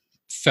dad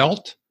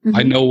felt. Mm-hmm.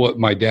 I know what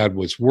my dad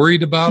was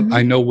worried about. Mm-hmm.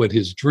 I know what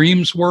his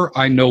dreams were.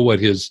 I know what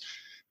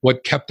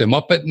kept him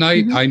up at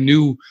night. Mm-hmm. I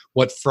knew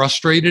what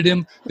frustrated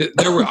him.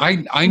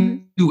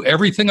 I knew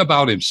everything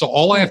about him. So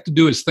all I have to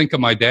do is think of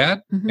my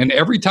dad. Mm-hmm. And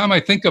every time I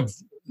think of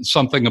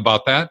something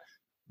about that,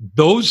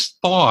 those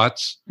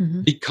thoughts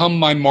become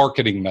my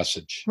marketing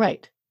message.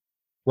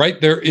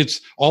 Right there,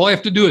 it's all I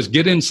have to do is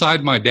get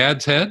inside my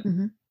dad's head,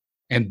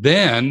 and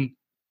then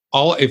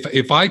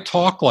if I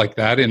talk like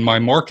that in my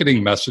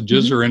marketing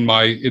messages or in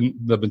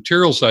the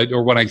material side,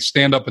 or when I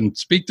stand up and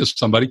speak to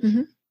somebody,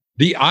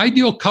 the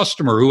ideal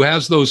customer who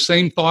has those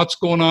same thoughts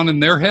going on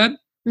in their head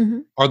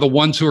are the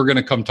ones who are going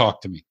to come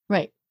talk to me.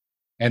 Right,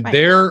 and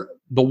they're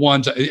the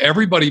ones.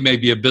 Everybody may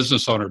be a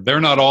business owner.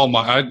 They're not all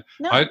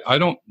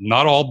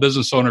not all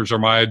business owners are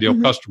my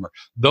ideal customer.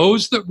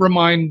 Those that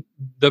remind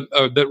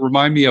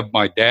me of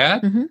my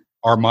dad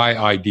are my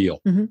ideal.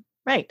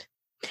 Right.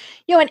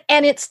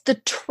 And it's the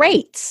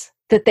traits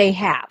that they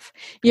have.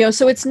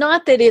 So it's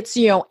not that it's,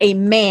 a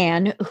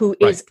man who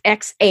is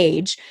X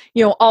age,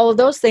 all of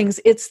those things.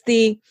 It's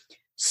the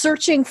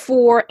searching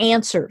for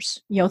answers,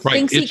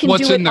 thinks he can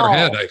what's do in it their all.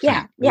 Head, I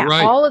think. Yeah,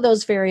 right. All of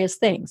those various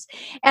things.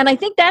 And I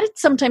think that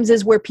sometimes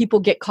is where people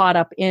get caught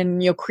up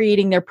in,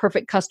 creating their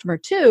perfect customer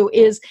too,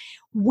 is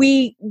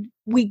we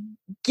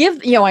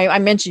give, I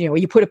mentioned,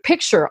 you put a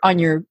picture on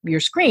your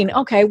screen.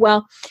 Okay,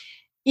 well,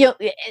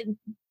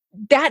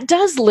 that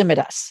does limit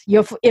us.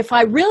 If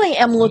I really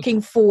am looking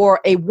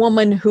for a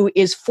woman who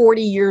is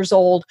 40 years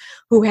old,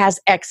 who has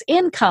X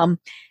income,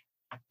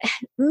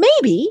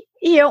 maybe,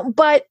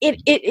 but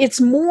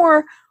it's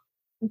more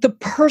the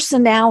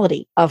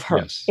personality of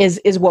her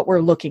is what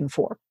we're looking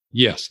for.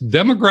 Yes.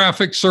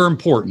 Demographics are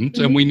important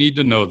and we need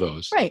to know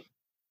those. Right.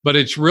 But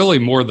it's really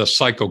more the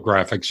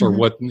psychographics or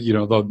what,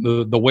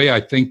 the way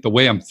I think, the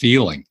way I'm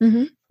feeling,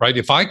 right?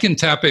 If I can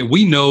tap in,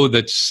 we know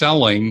that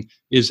selling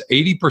is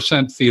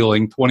 80%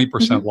 feeling,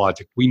 20%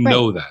 logic. We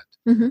know that.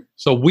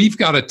 So we've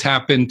got to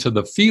tap into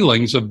the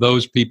feelings of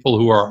those people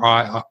who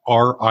are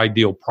our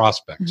ideal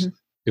prospects.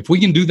 If we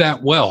can do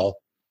that well,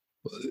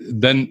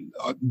 then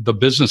the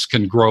business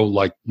can grow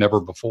like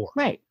never before.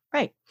 Right.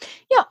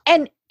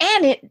 And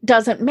it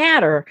doesn't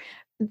matter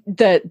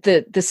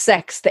the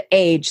sex, the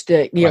age,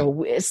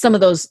 some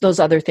of those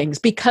other things,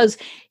 because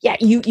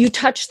you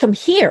touch them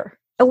here,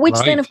 which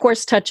then of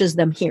course touches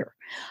them here.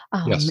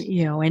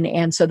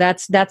 And so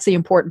that's the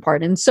important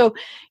part. And so,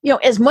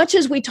 as much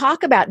as we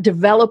talk about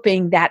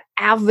developing that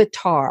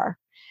avatar,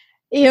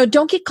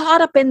 don't get caught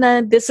up in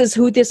this is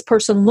who this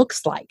person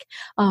looks like.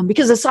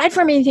 Because aside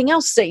from anything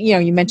else,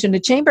 you mentioned a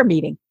chamber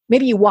meeting.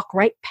 Maybe you walk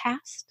right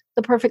past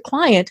the perfect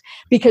client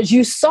because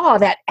you saw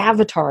that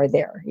avatar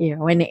there,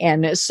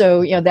 and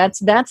so,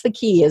 that's the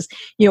key is,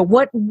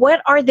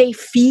 what are they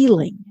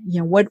feeling?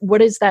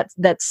 What is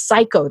that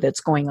psycho that's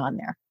going on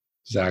there?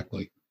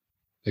 Exactly.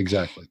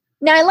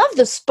 Now, I love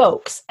the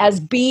spokes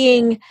as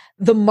being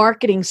the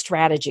marketing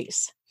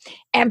strategies.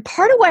 And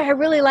part of why I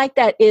really like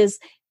that is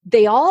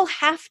they all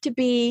have to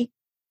be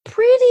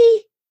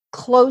pretty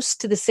close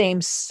to the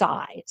same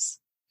size.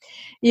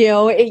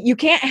 You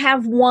can't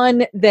have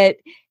one that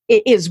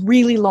is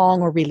really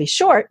long or really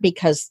short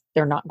because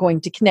they're not going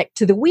to connect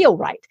to the wheel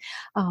right.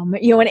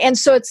 And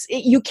so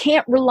you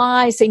can't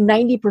rely, say,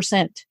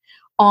 90%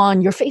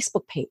 on your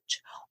Facebook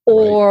page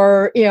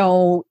or,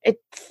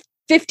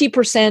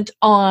 50%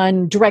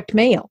 on direct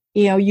mail.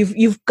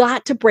 You've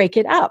got to break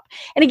it up.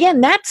 And again,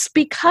 that's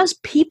because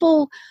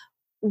people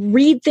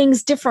read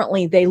things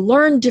differently. They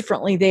learn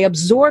differently. They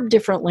absorb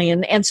differently.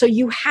 And so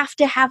you have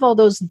to have all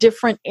those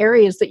different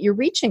areas that you're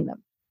reaching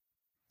them.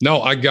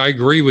 No, I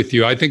agree with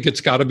you. I think it's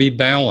got to be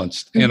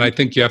balanced and I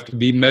think you have to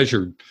be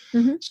measured.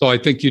 So I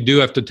think you do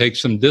have to take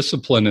some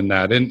discipline in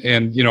that.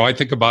 And I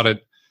think about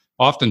it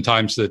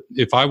oftentimes that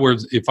if I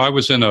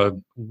was in a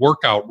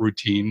workout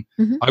routine,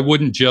 I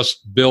wouldn't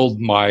just build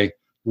my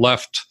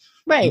left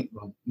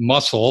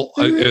muscle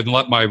and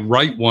let my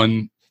right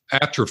one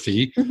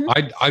atrophy.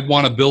 I'd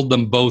want to build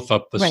them both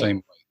up the same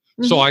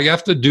way. So I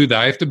have to do that.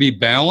 I have to be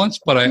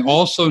balanced, but I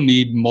also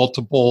need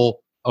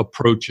multiple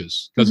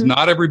approaches because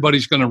not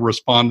everybody's going to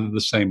respond to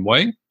the same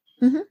way.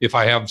 If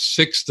I have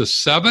 6 to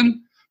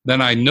 7, then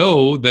I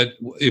know that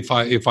if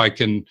I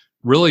can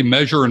really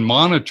measure and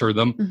monitor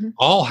them,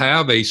 I'll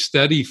have a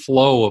steady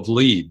flow of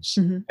leads.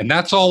 And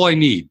that's all I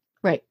need.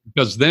 Right.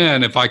 Because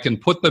then if I can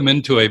put them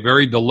into a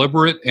very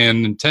deliberate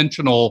and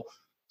intentional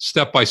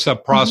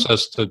step-by-step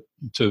process to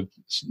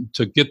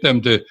get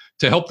them to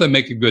help them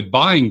make a good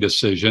buying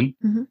decision,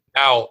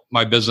 now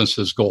my business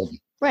is golden.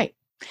 Right.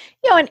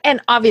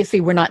 And obviously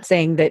we're not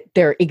saying that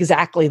they're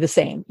exactly the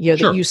same,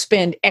 that you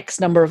spend X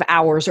number of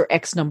hours or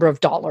X number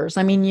of dollars.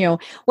 I mean,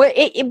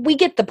 we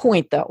get the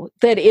point though,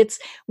 that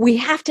we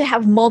have to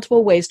have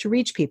multiple ways to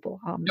reach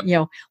people.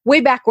 Way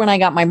back when I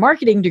got my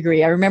marketing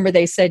degree, I remember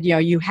they said,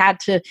 you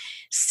had to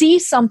see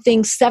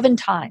something 7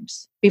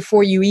 times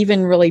before you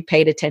even really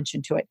paid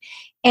attention to it.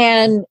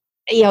 And,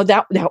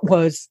 that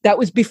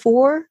was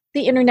before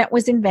the internet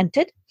was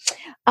invented,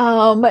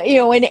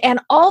 and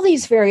all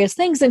these various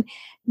things. And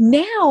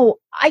now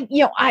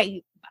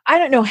I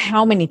don't know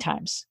how many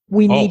times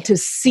we need to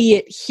see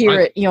it,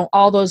 hear it,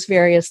 all those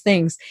various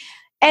things.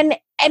 And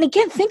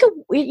again, think of,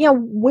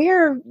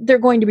 where they're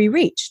going to be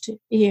reached.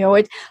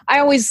 I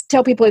always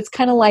tell people it's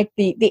kind of like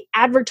the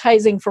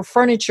advertising for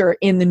furniture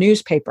in the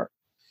newspaper.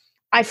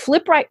 I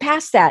flip right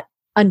past that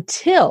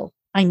until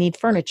I need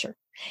furniture.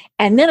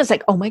 And then it's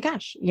like, oh my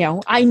gosh,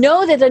 I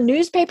know that a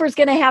newspaper is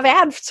going to have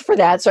ads for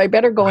that. So I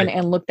better go in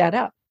and look that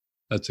up.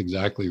 That's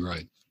exactly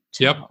right.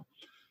 Yep.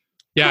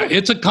 Yeah,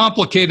 it's a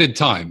complicated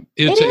time.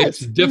 It's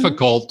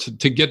difficult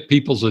to get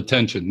people's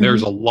attention.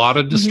 There's a lot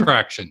of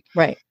distraction.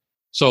 Right.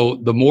 So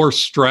the more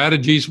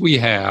strategies we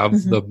have,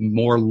 the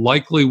more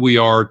likely we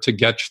are to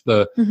get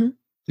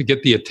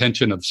the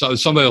attention of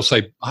somebody. Will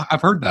say,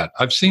 "I've heard that.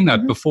 I've seen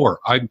that before."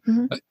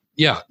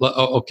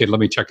 Okay, let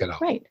me check it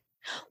out. Right.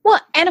 Well,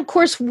 and of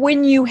course,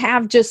 when you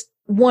have just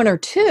 1 or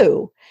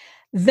 2,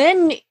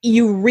 then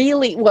you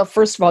really,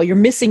 first of all, you're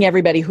missing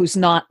everybody who's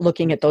not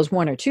looking at those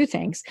 1 or 2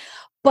 things.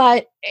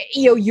 But,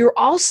 you're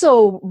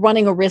also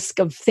running a risk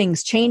of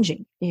things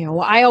changing.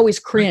 I always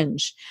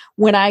cringe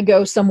when I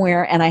go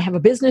somewhere and I have a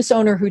business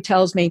owner who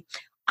tells me,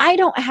 I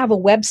don't have a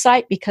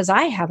website because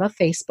I have a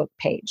Facebook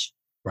page.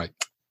 Right.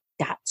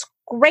 That's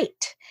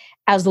great.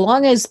 As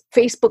long as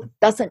Facebook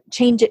doesn't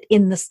change it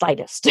in the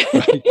slightest.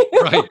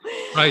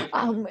 Right.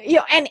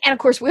 And of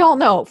course, we all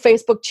know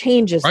Facebook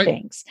changes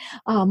things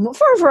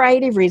for a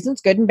variety of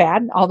reasons, good and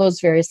bad, all those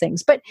various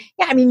things. But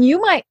yeah, I mean, you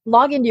might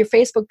log into your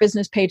Facebook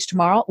business page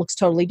tomorrow. It looks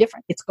totally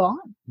different. It's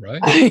gone.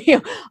 Right.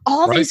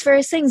 These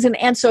various things.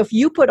 And so if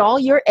you put all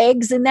your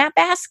eggs in that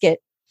basket,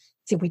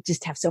 see, we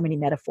just have so many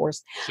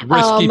metaphors. It's a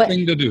risky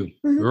thing to do.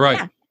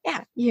 Right.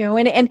 Yeah.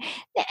 And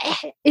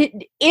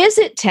is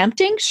it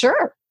tempting?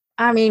 Sure.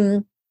 I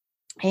mean,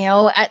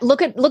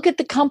 look at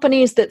the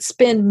companies that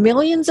spend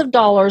millions of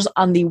dollars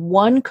on the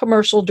one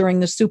commercial during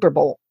the Super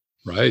Bowl.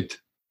 Right.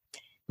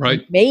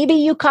 Maybe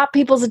you caught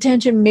people's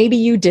attention, maybe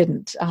you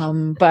didn't.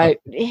 But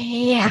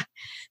yeah,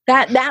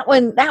 that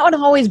one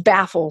always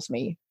baffles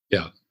me.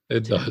 Yeah,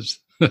 it does.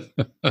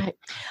 Right.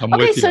 I'm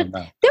with you on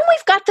that. Then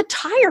we've got the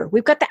tire.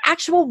 We've got the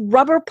actual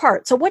rubber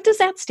part. So what does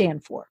that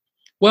stand for?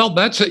 Well,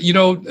 that's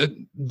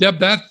Deb.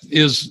 That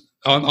is.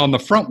 On the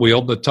front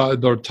wheel, the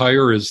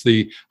tire is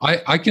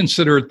I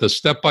consider it the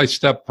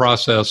step-by-step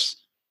process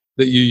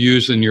that you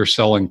use in your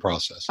selling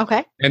process.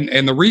 Okay.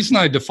 And the reason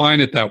I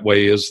define it that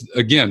way is,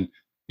 again,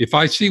 if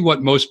I see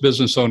what most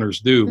business owners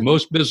do,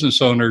 most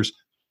business owners,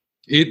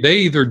 they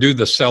either do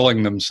the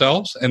selling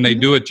themselves and they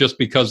do it just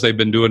because they've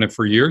been doing it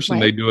for years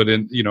and they do it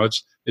in,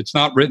 it's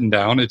not written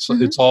down.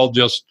 It's all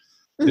just,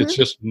 it's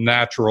just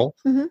natural.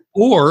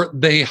 Or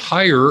they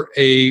hire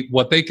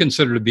what they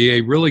consider to be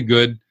a really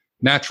good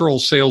natural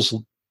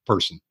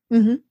salesperson.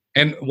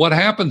 And what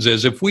happens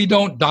is if we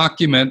don't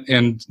document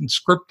and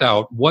script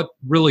out what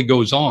really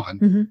goes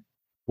on,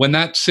 when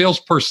that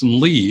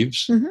salesperson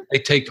leaves, they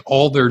take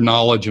all their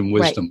knowledge and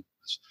wisdom. Right.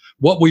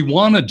 What we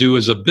want to do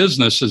as a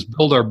business is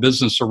build our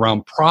business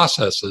around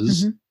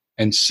processes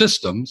and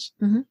systems,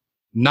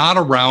 not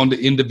around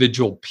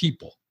individual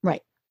people.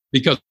 Right.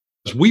 Because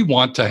we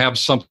want to have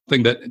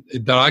something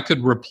that I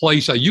could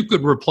replace. You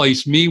could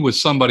replace me with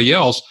somebody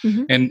else,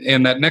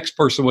 and that next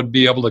person would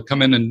be able to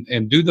come in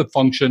and do the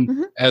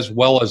function as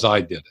well as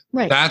I did it.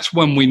 Right. That's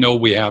when we know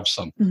we have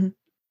something.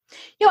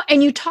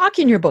 And you talk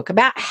in your book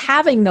about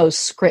having those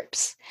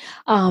scripts,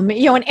 and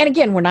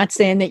again, we're not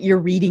saying that you're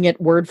reading it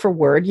word for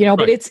word,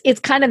 but it's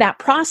kind of that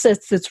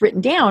process that's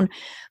written down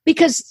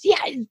because,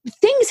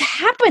 things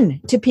happen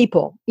to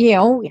people,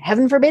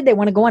 heaven forbid they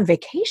want to go on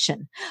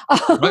vacation.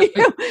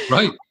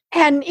 Right.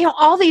 And,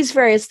 all these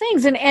various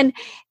things. And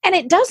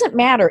it doesn't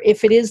matter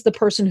if it is the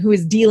person who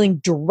is dealing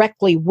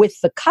directly with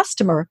the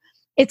customer.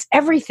 It's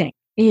everything.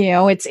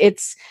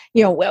 It's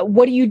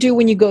what do you do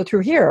when you go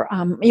through here?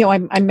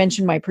 I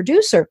mentioned my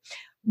producer.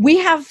 We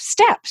have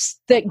steps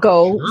that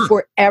go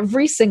for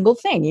every single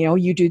thing.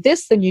 You do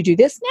this, then you do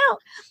this. Now,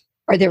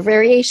 are there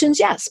variations?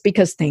 Yes,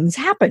 because things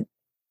happen.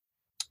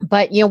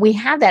 But, we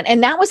have that.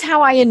 And that was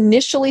how I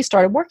initially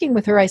started working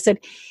with her. I said,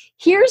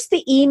 here's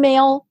the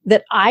email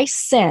that I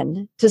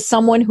send to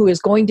someone who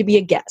is going to be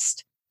a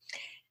guest.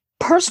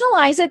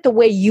 Personalize it the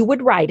way you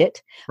would write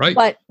it. Right.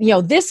 But,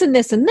 this and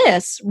this and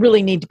this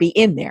really need to be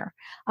in there.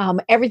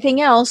 Everything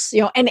else,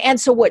 and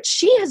so what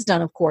she has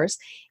done, of course,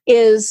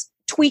 is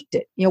tweaked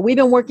it. We've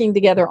been working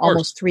together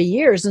almost 3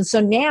 years. And so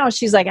now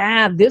she's like,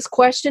 this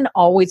question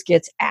always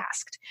gets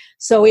asked.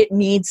 So it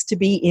needs to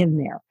be in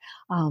there.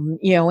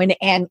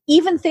 And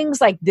even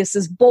things like this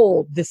is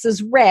bold, this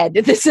is red,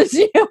 this is,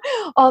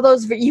 all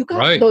those, you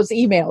got those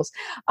emails,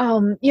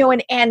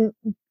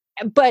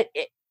 but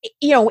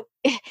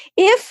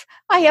if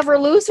I ever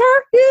lose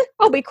her,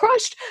 I'll be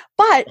crushed.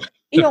 But,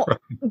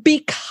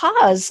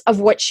 because of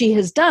what she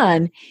has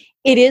done,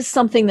 it is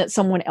something that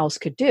someone else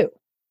could do.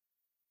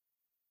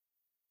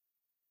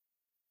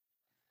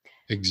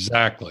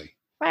 Exactly.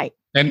 Right.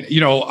 And,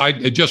 I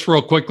just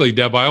real quickly,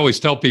 Deb, I always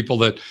tell people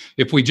that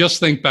if we just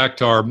think back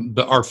to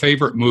our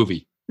favorite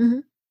movie,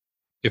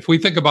 if we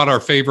think about our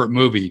favorite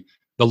movie,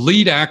 the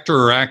lead actor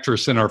or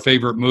actress in our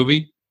favorite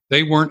movie,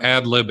 they weren't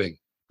ad-libbing.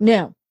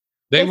 No.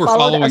 They were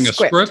following a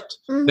script.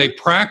 Mm-hmm. They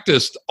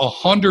practiced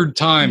 100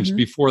 times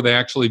before they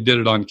actually did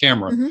it on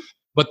camera.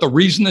 But the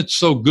reason it's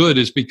so good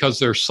is because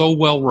they're so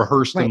well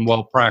rehearsed and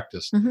well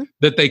practiced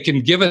that they can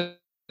give it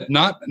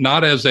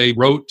not as a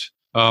rote,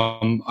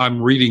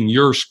 I'm reading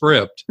your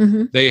script.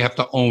 They have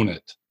to own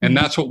it. And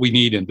that's what we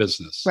need in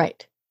business.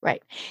 Right.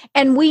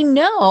 And we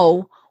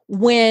know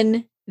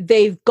when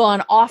they've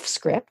gone off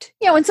script,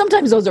 and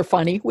sometimes those are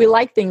funny. We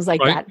like things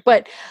like that,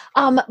 but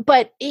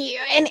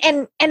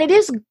it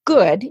is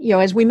good,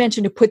 as we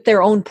mentioned, to put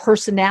their own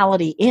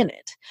personality in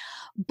it.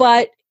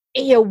 But,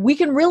 we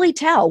can really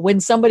tell when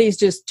somebody's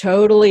just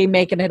totally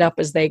making it up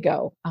as they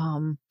go.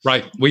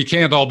 Right. We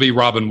can't all be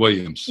Robin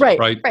Williams.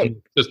 Right.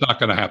 It's not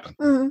going to happen.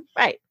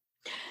 Right.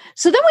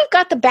 So then we've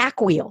got the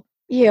back wheel,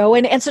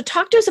 and so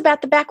talk to us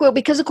about the back wheel,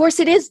 because of course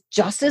it is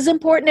just as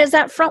important as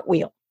that front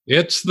wheel.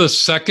 It's the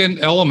second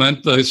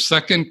element, the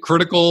second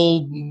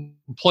critical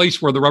place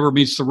where the rubber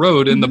meets the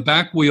road. And the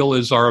back wheel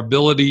is our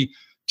ability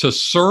to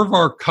serve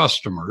our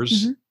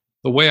customers.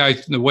 The way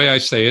I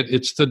say it,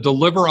 it's to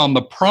deliver on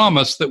the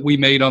promise that we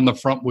made on the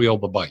front wheel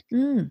of the bike.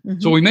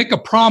 So we make a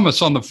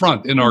promise on the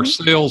front in our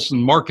sales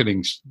and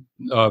marketing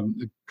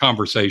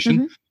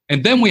conversation,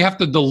 and then we have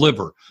to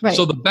deliver. Right.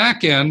 So the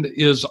back end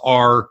is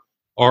our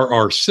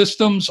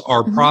systems,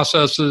 our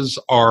processes,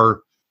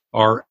 our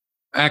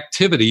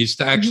activities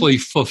to actually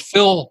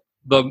fulfill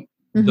the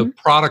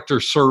product or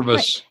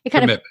service. It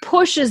kind of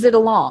pushes it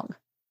along.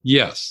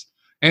 Yes.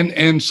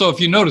 And so if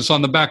you notice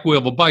on the back wheel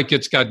of a bike,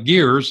 it's got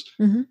gears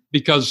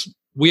because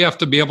we have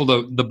to be able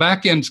to, the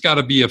back end's got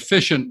to be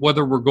efficient,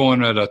 whether we're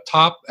going at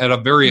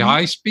a very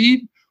high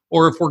speed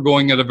or if we're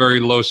going at a very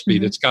low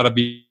speed. It's got to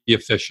be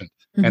efficient.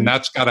 And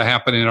that's got to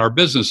happen in our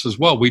business as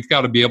well. We've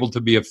got to be able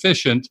to be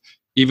efficient,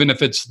 even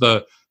if it's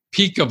the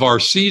peak of our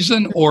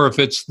season or if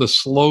it's the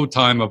slow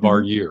time of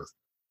our year.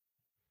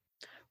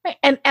 Right.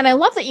 And I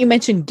love that you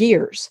mentioned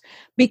gears,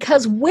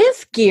 because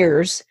with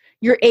gears,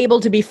 you're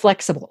able to be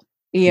flexible.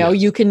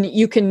 You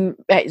can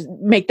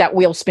make that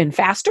wheel spin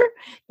faster.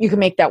 You can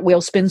make that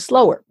wheel spin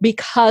slower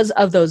because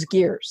of those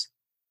gears.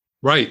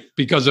 Right.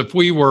 Because if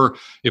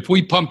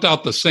we pumped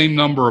out the same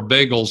number of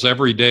bagels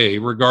every day,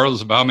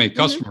 regardless of how many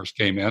customers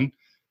came in,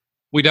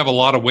 we'd have a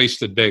lot of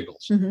wasted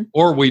bagels,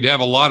 or we'd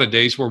have a lot of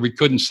days where we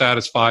couldn't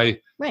satisfy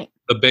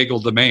the bagel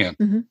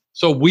demand.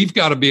 So we've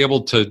got to be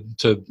able to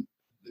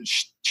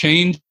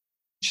change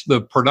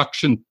the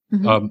production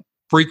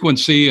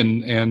frequency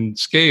and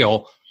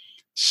scale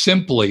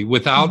simply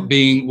without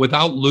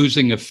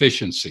losing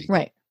efficiency.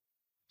 Right.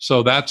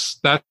 So that's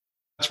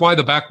why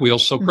the back wheel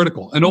is so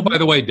critical. And by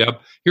the way, Deb,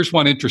 here's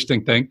one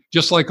interesting thing.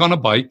 Just like on a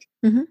bike,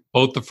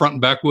 both the front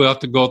and back wheel have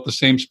to go at the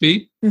same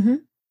speed.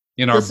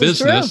 In our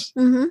business,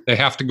 they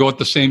have to go at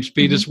the same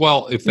speed as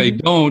well. If they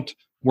don't,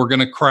 we're going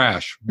to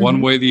crash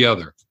one way or the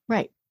other.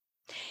 Right.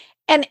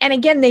 And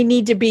again, they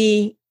need to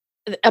be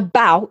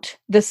about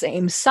the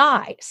same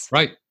size.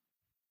 Right.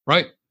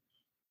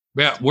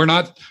 Yeah, we're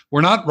not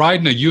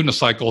riding a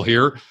unicycle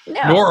here,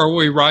 nor are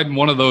we riding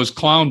one of those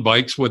clown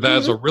bikes with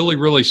has a really,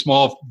 really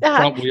small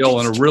front wheel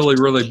and a really,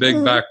 really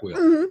big back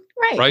wheel.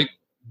 Right.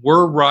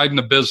 We're riding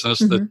a business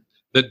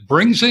that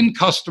brings in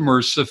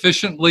customers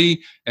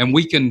sufficiently, and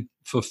we can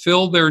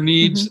fulfill their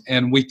needs,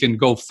 and we can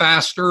go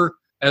faster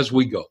as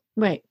we go.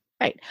 Right.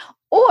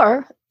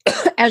 Or,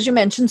 as you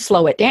mentioned,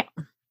 slow it down.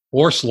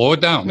 Or slow it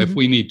down if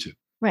we need to.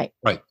 Right.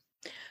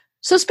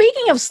 So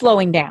speaking of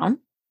slowing down,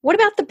 what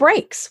about the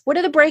brakes? What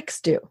do the brakes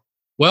do?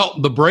 Well,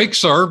 the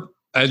brakes are,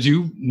 as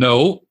you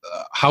know,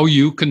 how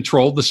you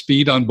control the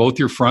speed on both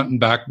your front and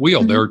back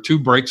wheel. Mm-hmm. There are two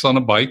brakes on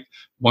a bike.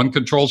 One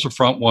controls the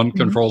front, one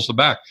controls the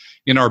back.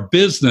 In our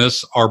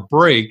business, our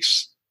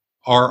brakes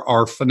are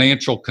our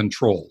financial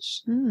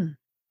controls.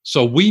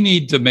 So we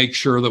need to make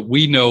sure that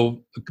we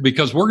know,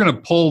 because we're going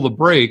to pull the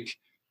brake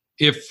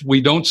if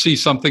we don't see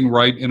something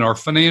right in our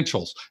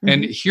financials. Mm-hmm.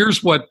 And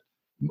here's what,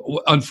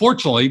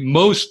 unfortunately,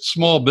 most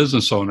small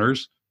business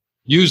owners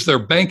use their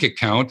bank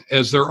account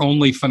as their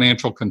only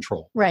financial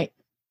control. Right.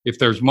 If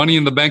there's money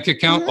in the bank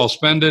account, I'll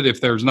spend it.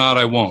 If there's not,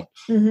 I won't.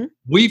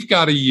 We've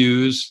got to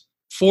use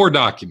 4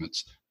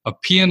 documents: a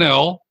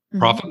P&L,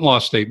 profit and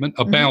loss statement,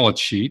 a balance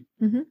sheet,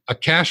 a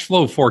cash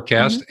flow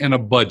forecast, and a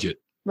budget.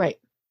 Right.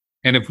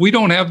 And if we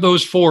don't have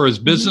those 4 as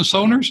business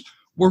owners,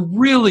 we're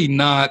really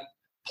not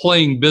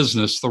playing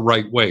business the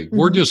right way.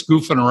 We're just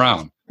goofing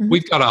around.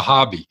 We've got a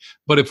hobby.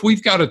 But if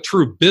we've got a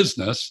true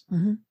business,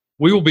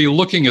 we will be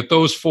looking at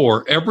those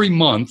 4 every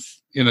month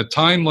in a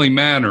timely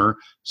manner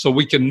so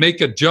we can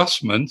make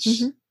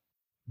adjustments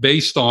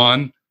based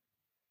on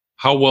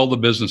how well the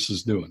business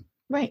is doing.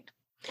 Right.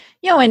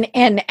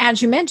 And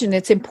as you mentioned,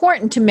 it's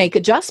important to make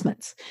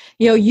adjustments.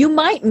 You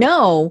might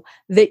know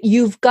that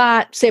you've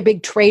got, say, a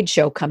big trade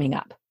show coming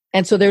up.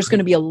 And so there's going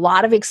to be a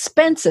lot of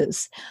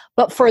expenses,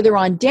 but further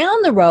on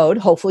down the road,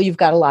 hopefully you've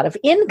got a lot of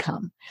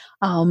income,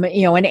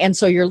 and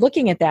so you're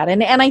looking at that.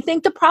 And I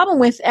think the problem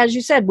with, as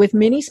you said, with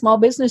many small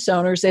business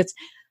owners, it's,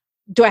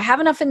 do I have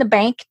enough in the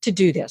bank to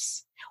do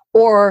this?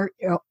 Or,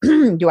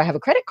 do I have a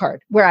credit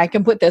card where I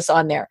can put this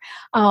on there?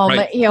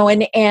 Right.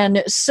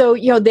 And so,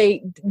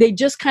 they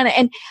just kind of,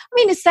 and I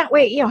mean, it's that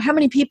way, how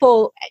many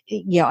people,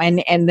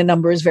 and the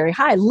number is very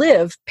high,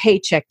 live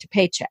paycheck to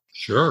paycheck.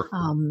 Sure.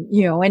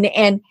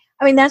 And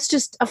I mean, that's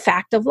just a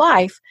fact of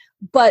life.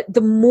 But the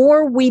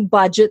more we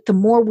budget, the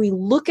more we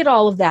look at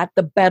all of that,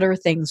 the better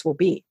things will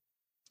be.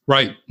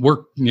 Right. We're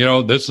at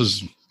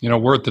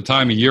the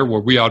time of year where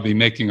we ought to be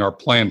making our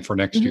plan for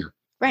next year.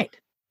 Right.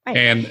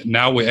 And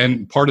now,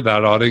 and part of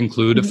that ought to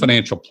include a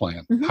financial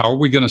plan. How are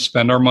we going to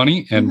spend our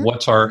money, and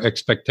what's our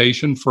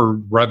expectation for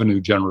revenue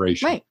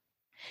generation? Right.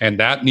 And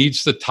that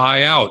needs to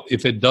tie out.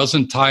 If it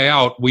doesn't tie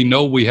out, we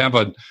know we have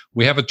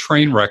a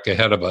train wreck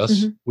ahead of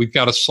us. We've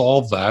got to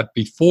solve that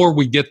before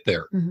we get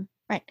there.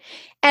 Right.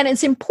 And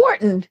it's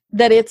important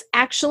that it's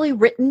actually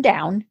written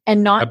down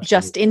and not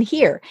just in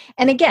here.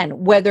 And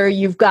again, whether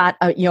you've got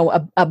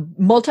a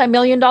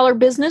multi-million-dollar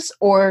business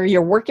or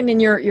you're working in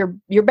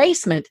your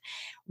basement,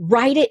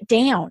 write it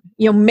down.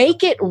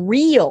 Make it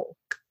real.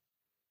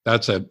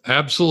 That's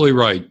absolutely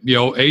right.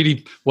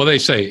 They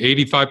say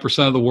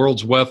 85% of the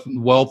world's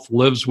wealth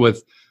lives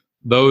with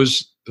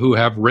those who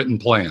have written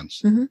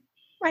plans.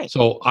 Right.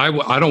 So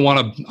I don't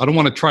want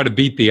to try to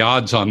beat the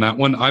odds on that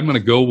one. I'm going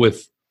to go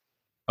with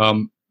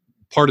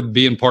part of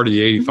the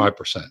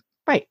 85%.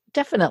 Right.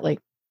 Definitely.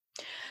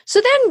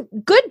 So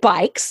then good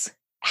bikes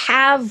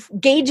have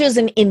gauges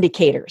and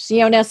indicators.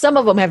 Now some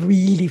of them have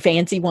really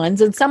fancy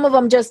ones and some of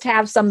them just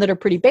have some that are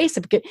pretty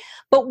basic.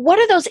 But what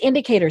are those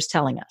indicators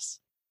telling us?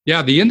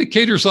 Yeah, the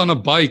indicators on a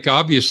bike,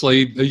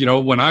 obviously,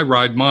 when I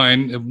ride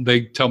mine,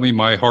 they tell me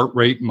my heart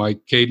rate, my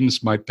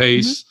cadence, my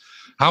pace,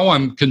 how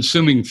I'm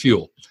consuming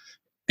fuel.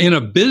 In a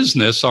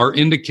business, our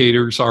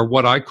indicators are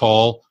what I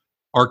call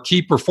our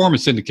key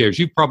performance indicators.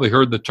 You've probably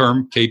heard the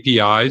term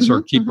KPIs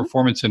or key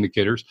performance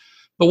indicators.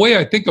 The way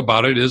I think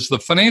about it is the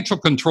financial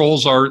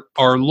controls are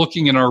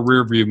looking in our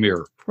rearview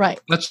mirror.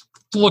 Right. That's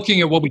looking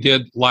at what we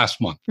did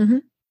last month.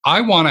 I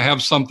want to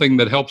have something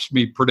that helps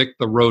me predict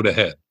the road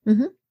ahead.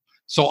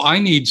 So I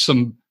need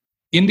some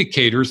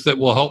indicators that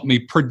will help me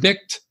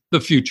predict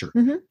the future.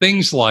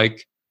 Things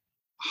like,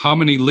 how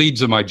many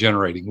leads am I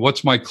generating?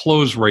 What's my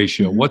close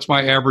ratio? What's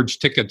my average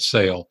ticket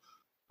sale?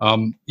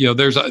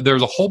 There's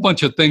a whole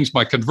bunch of things,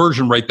 my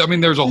conversion rate. I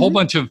mean, there's a whole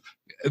bunch of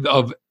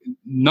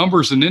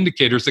numbers and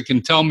indicators that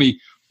can tell me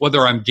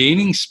whether I'm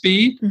gaining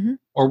speed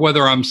or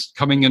whether I'm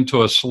coming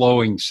into a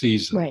slowing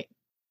season. Right.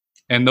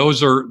 And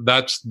those are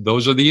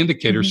the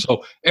indicators.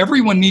 So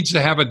everyone needs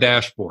to have a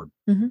dashboard.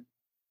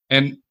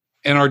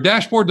 And our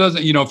dashboard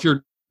doesn't, if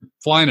you're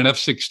flying an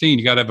F-16,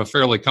 you got to have a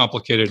fairly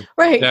complicated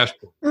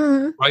dashboard,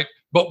 right?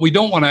 But we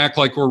don't want to act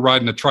like we're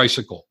riding a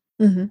tricycle.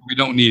 We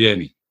don't need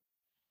any.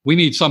 We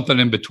need something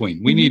in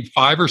between. We need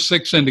 5 or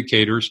 6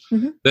 indicators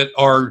that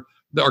are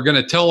going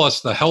to tell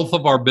us the health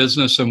of our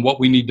business and what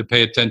we need to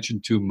pay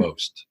attention to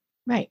most.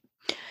 Right.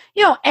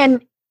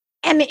 And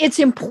it's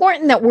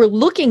important that we're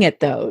looking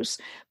at those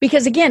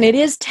because, again, it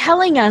is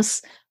telling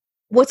us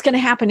what's going to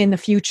happen in the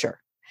future.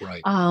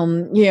 Right.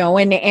 And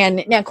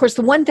now, of course,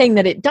 the one thing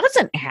that it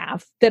doesn't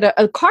have that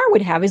a car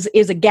would have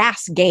is a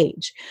gas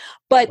gauge,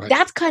 but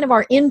that's kind of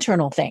our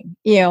internal thing,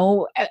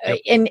 and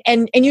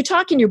you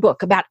talk in your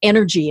book about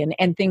energy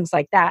and things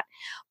like that.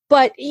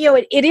 But,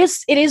 it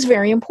is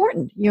very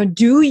important.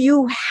 Do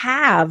you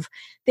have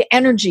the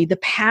energy, the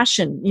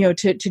passion,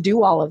 to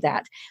do all of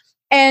that?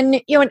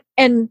 And,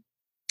 and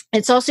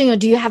it's also,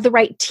 do you have the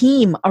right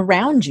team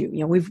around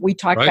you? We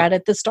talked about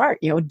at the start,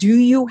 do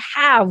you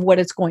have what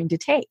it's going to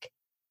take?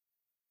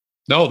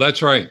 No,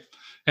 that's right.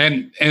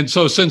 And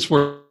so since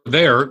we're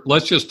there,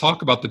 let's just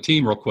talk about the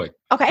team real quick.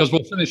 Okay. Because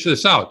we'll finish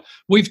this out.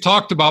 We've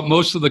talked about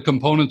most of the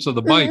components of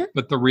the bike,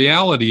 but the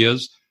reality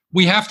is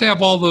we have to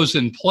have all those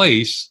in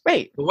place.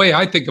 Right. The way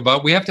I think about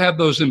it, we have to have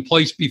those in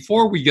place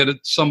before we get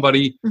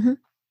somebody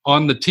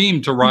on the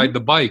team to ride the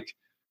bike,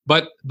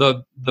 but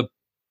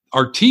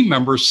our team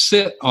members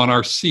sit on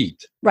our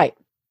seat. Right.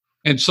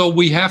 And so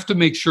we have to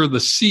make sure the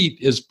seat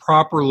is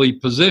properly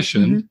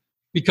positioned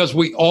because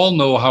we all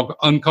know how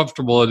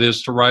uncomfortable it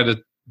is to ride a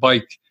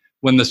bike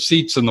when the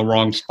seat's in the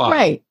wrong spot.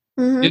 Right.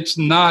 It's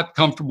not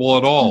comfortable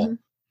at all.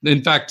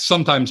 In fact,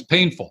 sometimes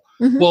painful.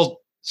 Well,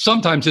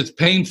 sometimes it's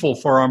painful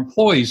for our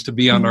employees to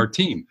be on our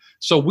team.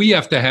 So we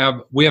have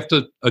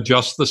to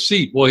adjust the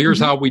seat. Well, here's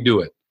how we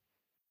do it.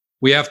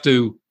 We have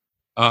to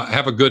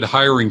have a good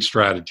hiring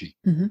strategy.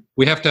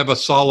 We have to have a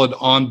solid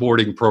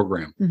onboarding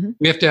program.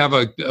 We have to have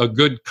a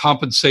good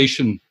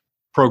compensation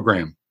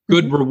program,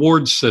 good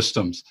reward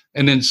systems,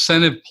 an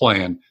incentive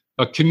plan,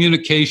 a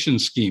communication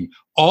scheme.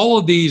 All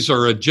of these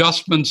are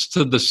adjustments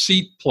to the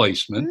seat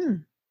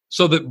placement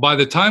so that by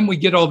the time we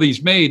get all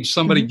these made,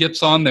 somebody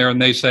gets on there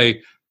and they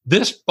say,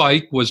 this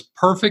bike was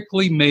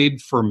perfectly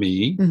made for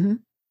me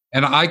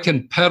and I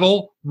can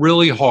pedal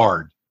really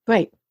hard.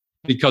 Right.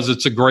 Because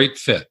it's a great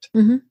fit.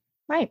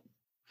 Right.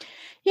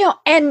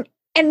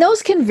 And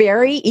those can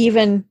vary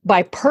even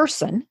by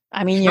person.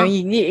 I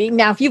mean,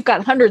 now if you've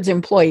got hundreds of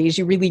employees,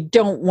 you really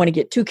don't want to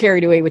get too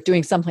carried away with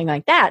doing something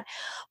like that.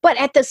 But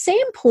at the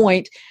same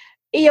point,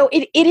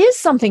 it is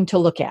something to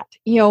look at.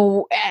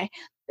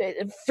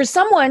 For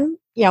someone,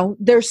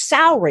 their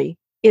salary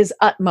is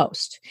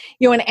utmost.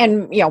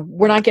 And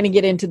we're not going to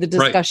get into the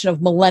discussion of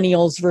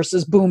millennials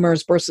versus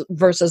boomers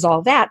versus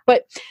all that.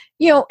 But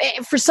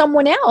for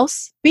someone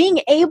else,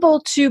 being able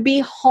to be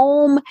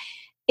home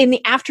in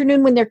the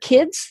afternoon when their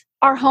kids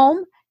are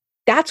home,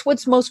 that's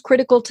what's most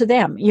critical to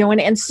them,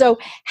 and so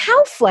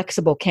how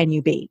flexible can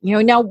you be?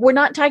 Now we're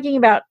not talking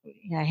about,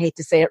 I hate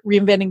to say it,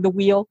 reinventing the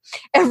wheel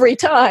every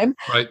time,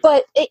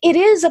 but it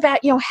is about,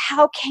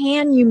 how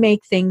can you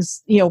make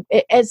things,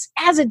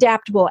 as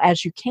adaptable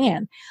as you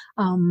can,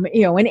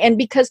 and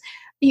because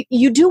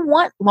you do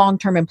want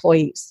long-term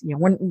employees.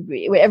 When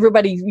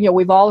everybody,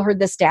 we've all heard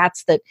the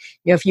stats that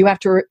if you have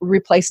to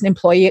replace an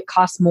employee, it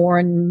costs more,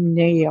 and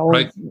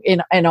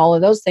and all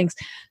of those things.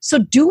 So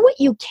do what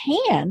you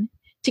can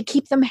to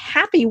keep them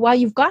happy while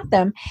you've got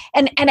them,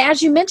 and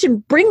as you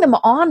mentioned, bring them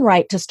on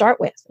right to start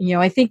with.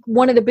 I think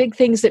one of the big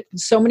things that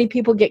so many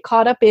people get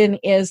caught up in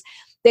is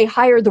they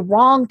hire the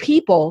wrong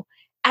people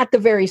at the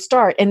very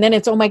start, and then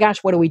it's, oh my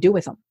gosh, what do we do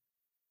with them?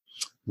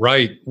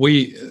 Right.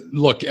 We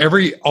look,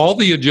 all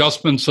the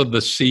adjustments of the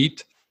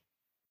seat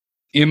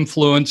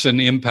influence and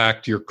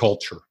impact your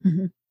culture.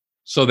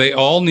 So they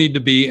all need to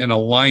be in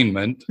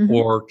alignment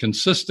or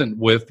consistent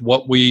with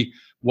what we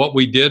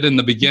did in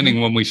the beginning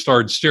when we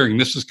started steering.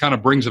 This is kind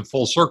of brings it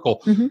full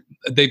circle.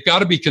 They've got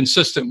to be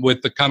consistent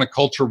with the kind of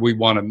culture we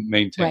want to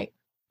maintain.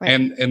 Right.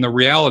 And the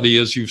reality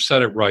is, you've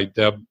said it right,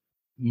 Deb,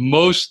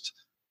 most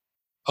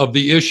of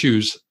the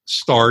issues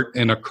start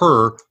and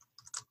occur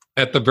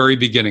at the very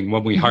beginning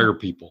when we hire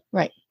people.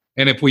 Right.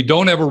 And if we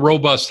don't have a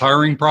robust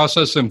hiring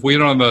process, and if we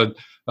don't have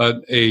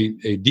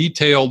a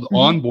detailed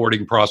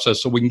onboarding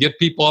process so we can get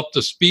people up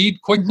to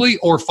speed quickly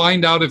or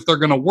find out if they're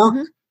going to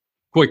work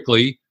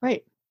quickly,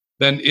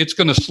 then it's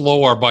going to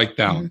slow our bike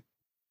down.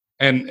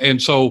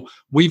 And so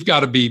we've got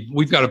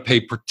to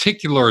pay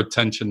particular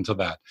attention to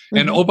that.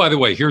 And oh, by the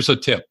way, here's a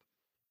tip.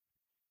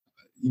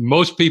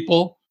 Most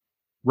people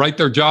write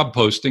their job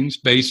postings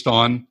based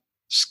on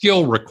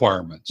skill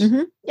requirements.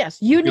 Yes,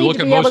 you need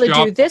to be able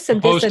to do this and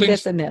this and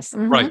this and this.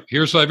 Right.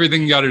 Here's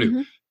everything you got to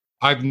do.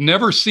 I've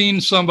never seen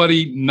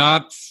somebody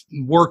not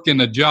work in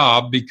a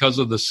job because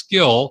of the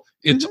skill.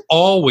 It's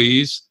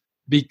always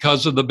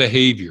because of the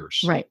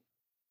behaviors. Right.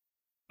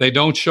 They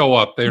don't show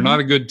up. They're not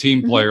a good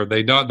team player.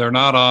 They're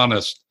not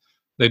honest.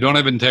 They don't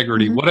have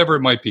integrity, whatever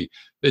it might be.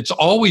 It's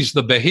always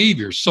the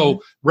behaviors.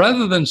 So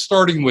rather than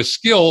starting with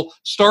skill,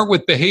 start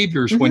with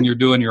behaviors when you're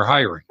doing your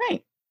hiring.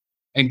 Right.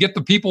 And get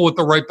the people with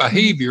the right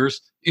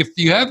behaviors. If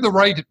you have the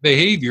right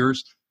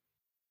behaviors,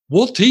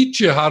 we'll teach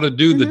you how to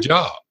do the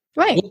job.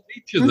 Right. We'll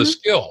teach you the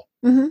skill.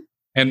 And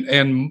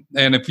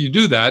if you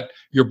do that,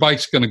 your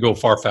bike's going to go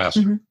far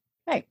faster.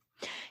 Right.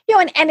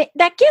 And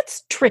that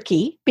gets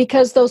tricky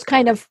because those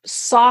kind of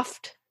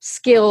soft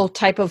skill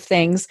type of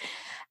things,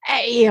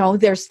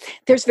 there's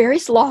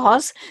various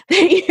laws,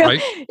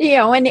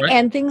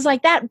 and things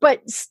like that.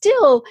 But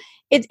still,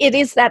 it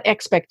is that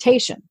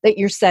expectation that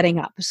you're setting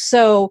up.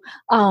 So,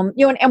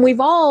 and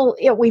we've all,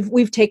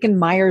 we've taken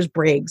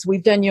Myers-Briggs,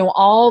 we've done,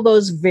 all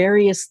those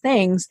various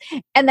things,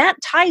 and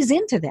that ties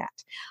into that.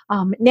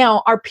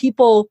 Now, are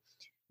people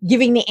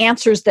giving the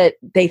answers that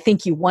they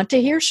think you want to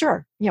hear?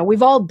 Sure.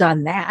 We've all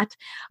done that.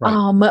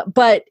 Right.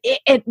 But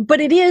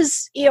it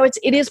is,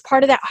 it is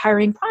part of that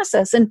hiring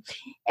process. And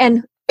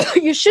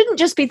you shouldn't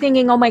just be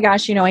thinking, oh my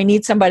gosh, I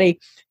need somebody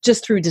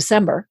just through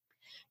December,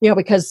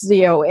 because,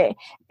 even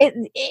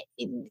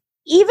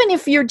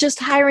if you're just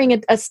hiring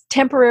a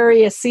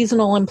temporary, a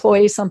seasonal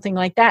employee, something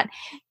like that,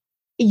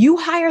 you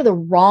hire the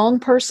wrong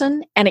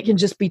person and it can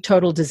just be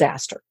total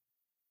disaster.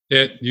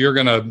 You're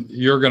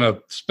gonna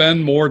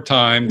spend more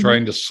time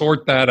trying to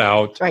sort that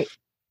out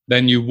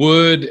than you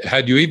would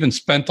had you even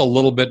spent a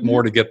little bit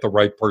more to get the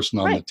right person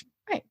on the team.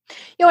 Right.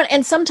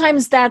 And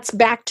sometimes that's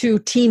back to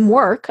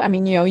teamwork. I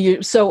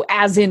mean, so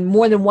as in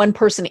more than one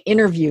person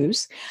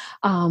interviews,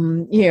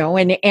 and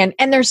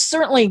there's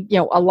certainly,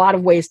 a lot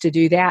of ways to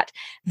do that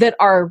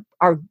are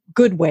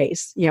good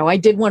ways. I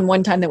did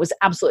one time that was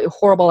absolutely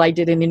horrible. I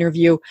did an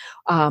interview,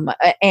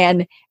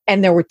 and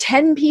there were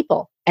 10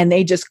 people. And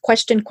they just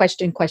question. Oh,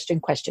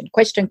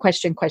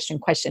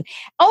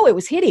 it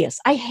was hideous.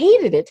 I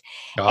hated it.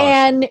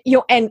 Gosh.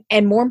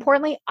 And more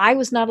importantly, I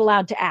was not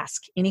allowed to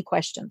ask any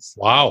questions.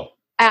 Wow.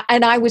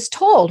 And I was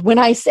told when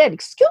I said,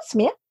 "Excuse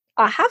me,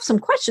 I have some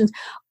questions.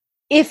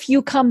 If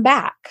you come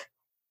back,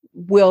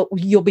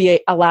 you'll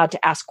be allowed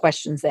to ask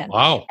questions then."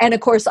 Wow. And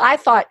of course, I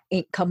thought,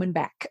 ain't coming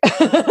back.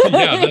 Yeah,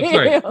 that's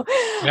right.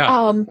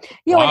 Yeah.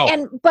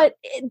 Wow. But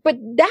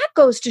that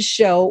goes to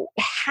show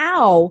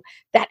how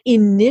that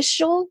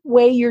initial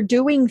way you're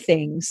doing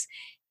things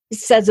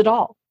says it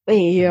all.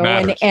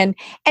 And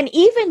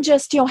even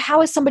just,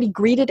 how is somebody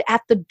greeted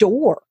at the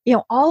door?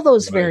 All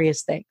those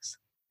various things.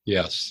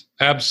 Yes,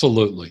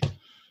 absolutely.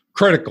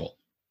 Critical.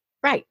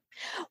 Right.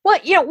 Well,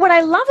 what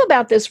I love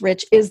about this,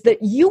 Rich, is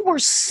that you were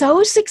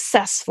so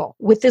successful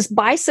with this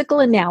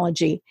bicycle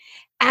analogy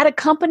at a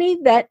company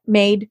that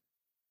made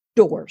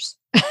doors.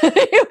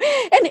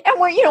 and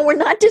we're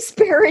not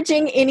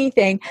disparaging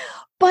anything,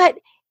 but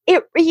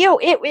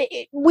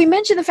we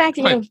mentioned the fact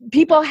that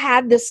people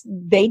had this,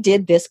 they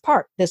did this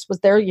part. This was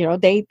their,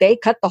 they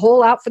cut the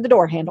hole out for the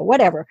door handle,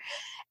 whatever.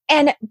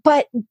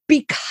 But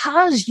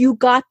because you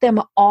got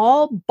them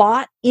all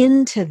bought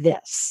into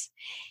this,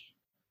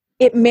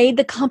 it made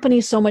the company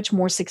so much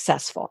more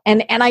successful.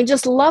 And I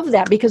just love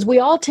that, because we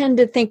all tend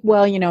to think,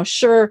 well,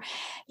 sure,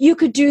 you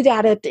could do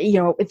that at,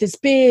 with this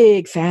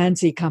big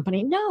fancy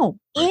company. No,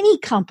 any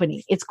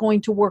company it's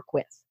going to work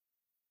with.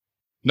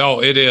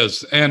 No, it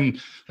is. And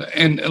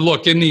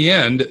look, in the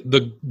end,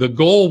 the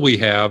goal we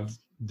have,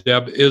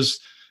 Deb, is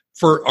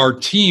for our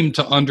team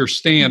to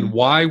understand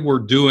why we're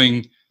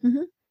doing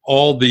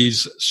all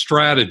these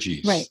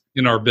strategies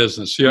in our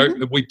business.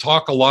 We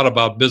talk a lot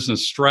about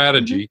business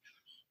strategy.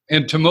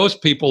 And to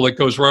most people, it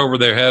goes right over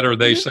their head, or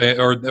they say,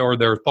 or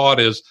their thought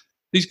is,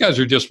 these guys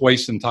are just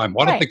wasting time.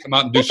 Why don't they come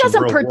out and do some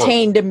real work? It doesn't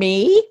pertain to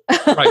me.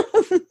 Right.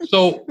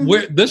 So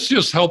this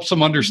just helps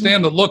them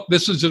understand that, look,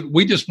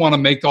 we just want to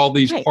make all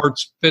these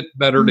parts fit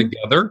better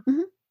together,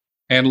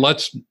 and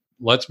let's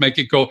make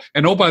it go.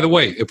 And oh, by the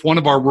way, if one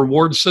of our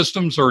reward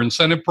systems or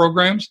incentive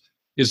programs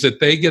is that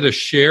they get a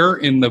share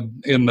in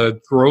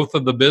the growth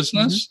of the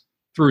business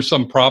through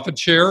some profit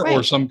share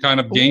or some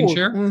kind of gain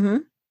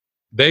share,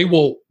 they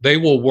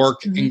will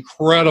work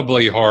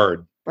incredibly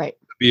hard to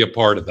be a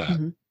part of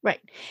that. Right.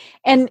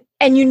 And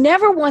you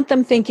never want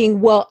them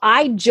thinking, well,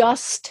 I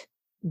just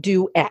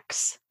do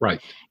X. Right.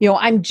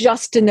 I'm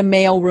just in the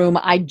mailroom.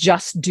 I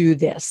just do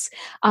this.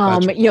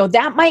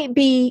 That might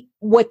be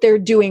what they're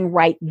doing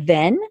right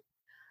then.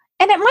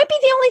 And it might be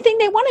the only thing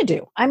they want to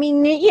do. I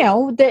mean,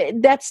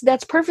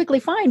 that's perfectly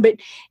fine. But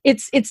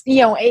it's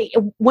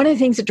one of the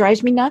things that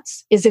drives me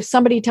nuts is if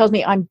somebody tells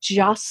me I'm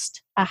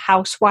just a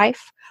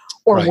housewife,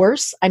 or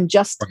worse, I'm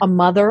just a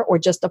mother or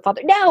just a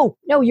father. No,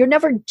 you're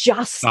never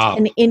just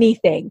in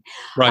anything.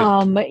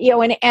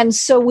 Right. And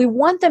so we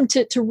want them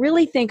to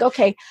really think,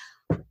 okay,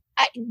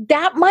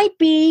 that might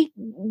be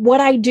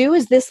what I do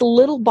is this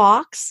little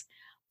box,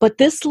 but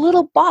this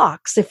little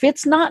box, if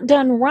it's not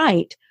done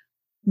right,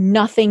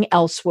 nothing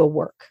else will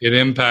work. It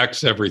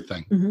impacts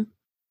everything.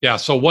 Yeah.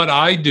 So what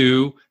I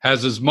do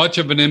has as much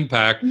of an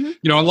impact. A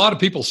lot of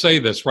people say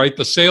this, right?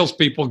 The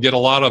salespeople get a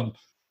lot of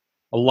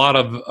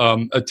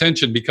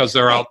attention because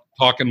they're out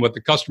talking with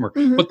the customer.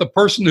 But the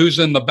person who's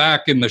in the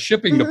back in the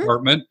shipping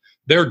department,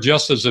 they're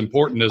just as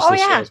important as the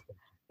salesperson.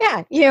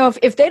 Yeah.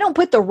 If they don't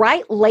put the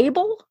right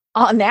label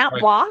on that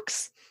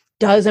box,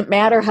 doesn't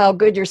matter how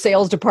good your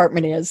sales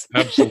department is.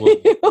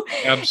 Absolutely.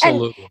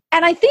 Absolutely.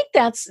 And I think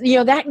that's,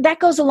 that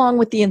goes along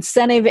with the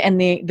incentive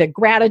and the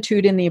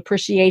gratitude and the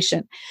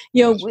appreciation.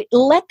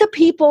 Let the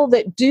people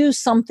that do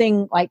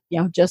something like,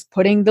 just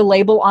putting the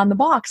label on the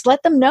box,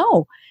 let them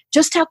know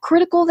just how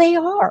critical they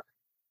are.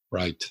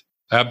 Right.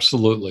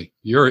 Absolutely.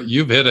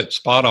 You've hit it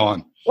spot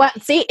on. Well,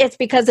 see, it's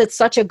because it's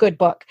such a good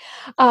book.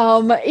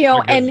 And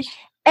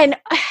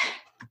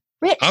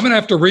Rich, I'm going to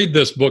have to read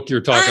this book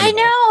you're talking about. I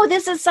know.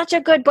 This is such a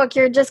good book.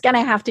 You're just going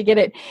to have to get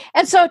it.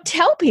 And so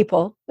tell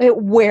people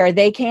where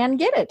they can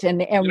get it.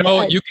 And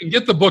you can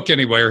get the book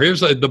anywhere.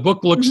 The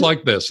book looks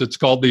like this. It's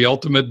called The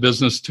Ultimate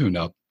Business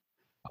Tune-Up.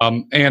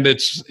 And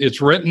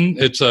it's written,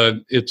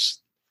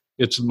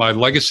 it's my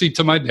legacy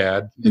to my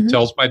dad. It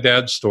tells my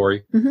dad's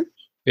story.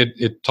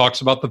 It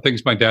talks about the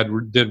things my dad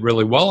did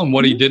really well and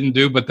what he didn't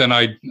do. But then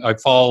I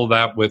follow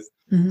that with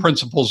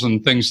principles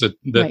and things that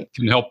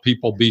can help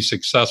people be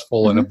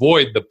successful and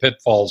avoid the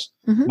pitfalls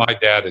my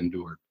dad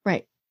endured.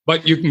 Right.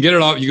 But you can get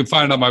it on. You can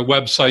find it on my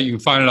website. You can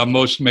find it on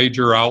most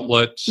major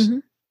outlets.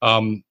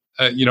 There's.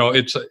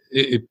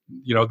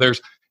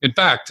 In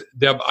fact,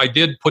 Deb, I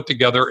did put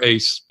together a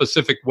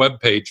specific web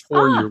page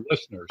for your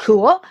listeners.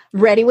 Cool.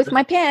 Ready with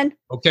my pen.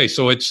 Okay,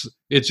 so it's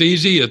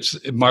easy.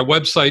 My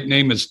website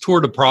name is Tour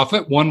de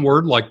Profit, one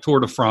word like Tour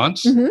de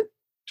France.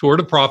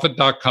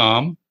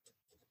 tourtoprofit.com.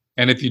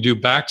 And if you do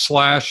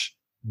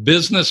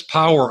 /business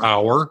power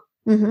hour,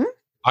 Mm-hmm.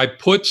 I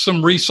put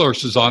some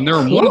resources on there.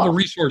 And one of the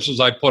resources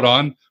I put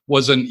on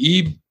was an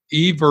e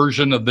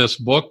version of this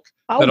book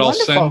that I'll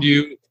send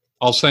you.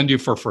 I'll send you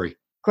for free.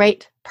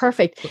 Great.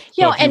 Perfect.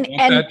 So and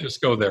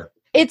just go there.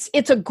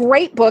 It's a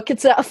great book.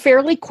 It's a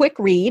fairly quick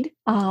read.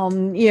 But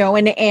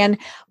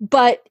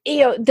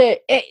the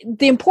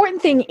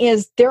important thing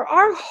is there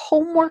are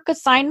homework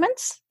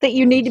assignments that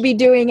you need to be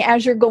doing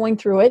as you're going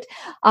through it.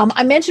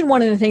 I mentioned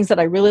one of the things that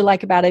I really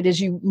like about it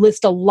is you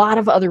list a lot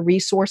of other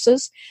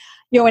resources,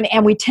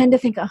 and we tend to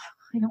think, oh,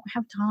 I don't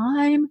have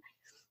time.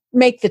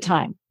 Make the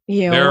time.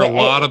 There are a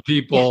lot of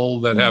people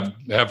that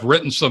have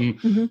written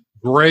some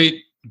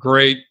great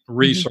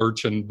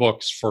research and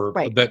books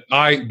that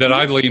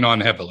I lean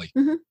on heavily.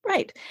 Mm-hmm.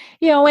 Right.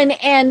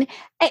 And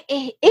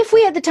if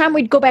we had the time,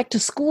 we'd go back to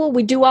school.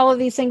 We'd do all of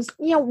these things,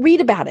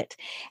 read about it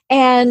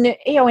and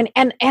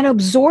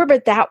absorb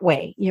it that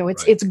way.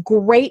 It's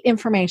great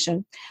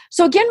information.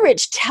 So again,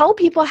 Rich, tell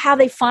people how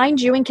they find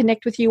you and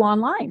connect with you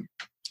online.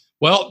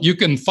 Well, you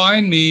can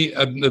find me.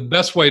 The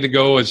best way to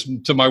go is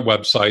to my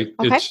website.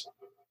 Okay.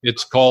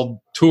 It's called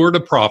Tour de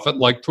Profit,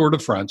 like Tour de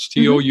France,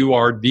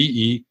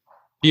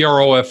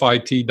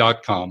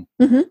 TOURDEPROFIT.com.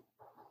 Mm-hmm.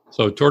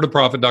 So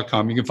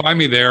tourtoprofit.com. You can find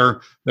me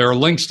there. There are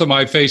links to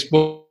my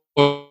Facebook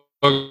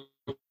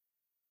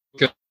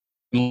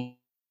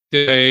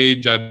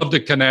page. I'd love to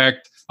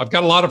connect. I've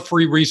got a lot of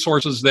free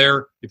resources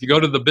there. If you go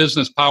to the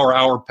Business Power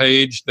Hour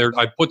page,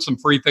 I put some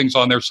free things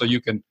on there so you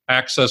can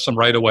access them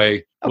right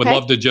away. Okay. Would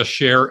love to just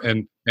share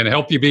and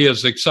help you be as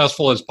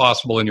successful as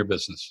possible in your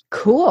business.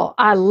 Cool.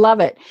 I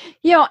love it.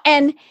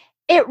 And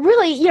it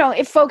really,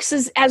 it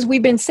focuses, as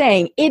we've been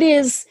saying, it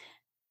is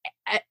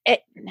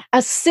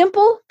a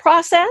simple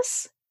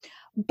process,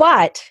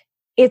 but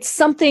it's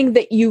something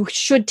that you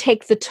should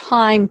take the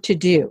time to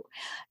do,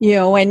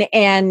 and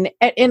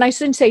I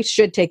shouldn't say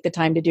should take the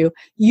time to do.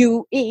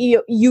 You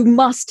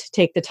must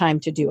take the time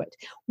to do it.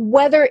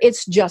 Whether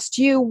it's just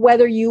you,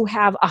 whether you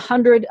have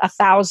 100,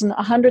 1,000,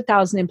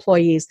 100,000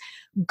 employees,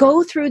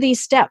 go through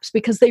these steps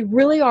because they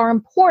really are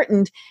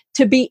important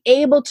to be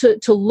able to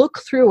look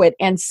through it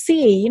and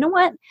see,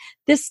 what,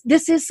 this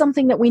is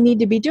something that we need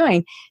to be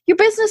doing. Your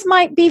business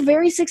might be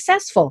very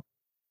successful.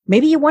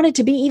 Maybe you want it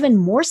to be even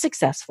more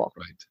successful.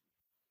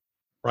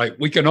 Right.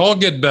 We can all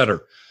get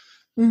better.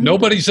 Mm-hmm.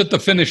 Nobody's at the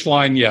finish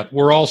line yet.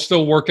 We're all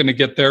still working to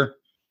get there.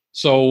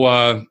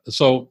 So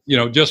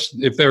just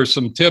if there's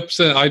some tips,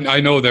 I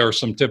know there are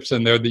some tips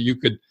in there that you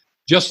could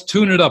just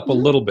tune it up a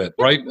little bit,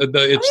 right?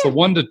 It's the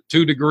 1 to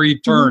 2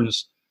 degree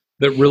turns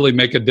that really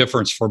make a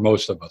difference for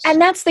most of us. And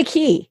that's the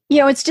key.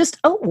 It's just,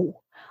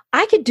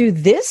 I could do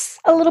this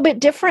a little bit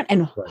different,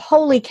 and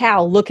holy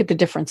cow, look at the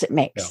difference it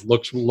makes. Yeah,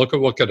 look at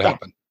what could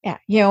happen.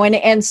 Yeah,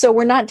 and so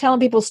we're not telling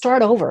people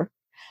start over.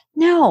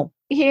 No,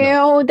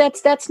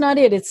 that's not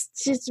it. It's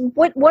just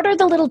what are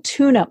the little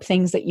tune-up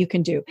things that you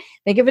can do?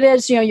 Think of it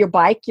as, your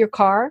bike, your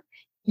car,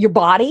 your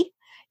body.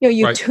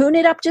 You tune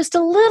it up just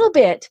a little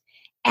bit,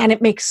 and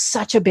it makes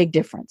such a big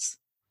difference.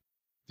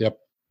 Yep,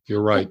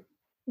 you're right.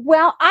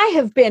 Well, I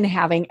have been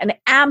having an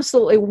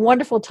absolutely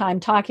wonderful time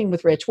talking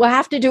with Rich. We'll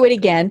have to do it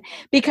again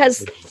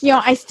because,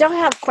 I still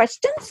have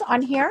questions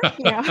on here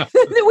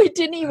that we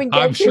didn't even get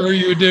to. I'm sure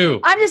you do.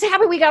 I'm just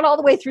happy we got all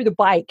the way through the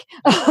bike.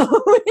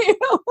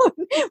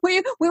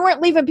 We weren't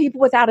leaving people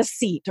without a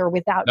seat or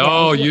without.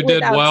 No, you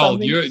did well.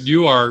 Something.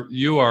 You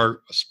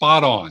are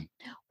spot on.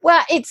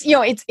 Well, it's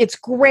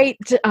great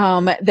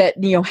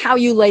that how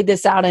you laid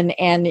this out, and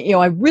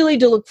I really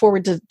do look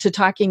forward to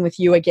talking with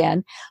you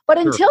again. But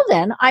until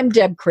then, I'm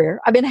Deb Creer.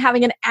 I've been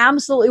having an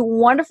absolutely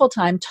wonderful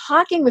time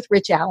talking with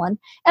Rich Allen.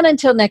 And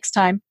until next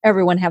time,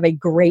 everyone have a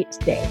great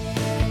day.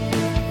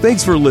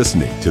 Thanks for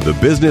listening to the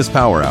Business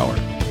Power Hour,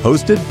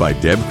 hosted by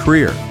Deb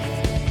Creer.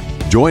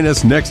 Join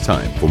us next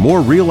time for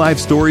more real-life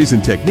stories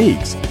and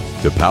techniques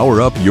to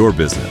power up your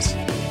business.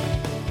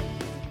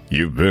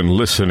 You've been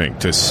listening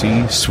to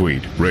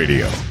C-Suite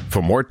Radio.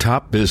 For more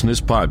top business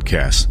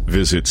podcasts,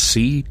 visit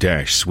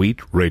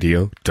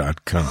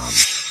c-suiteradio.com.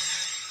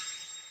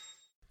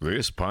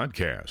 This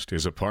podcast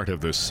is a part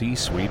of the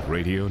C-Suite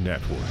Radio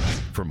Network.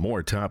 For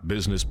more top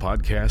business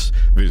podcasts,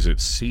 visit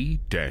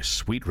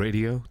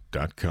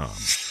c-suiteradio.com.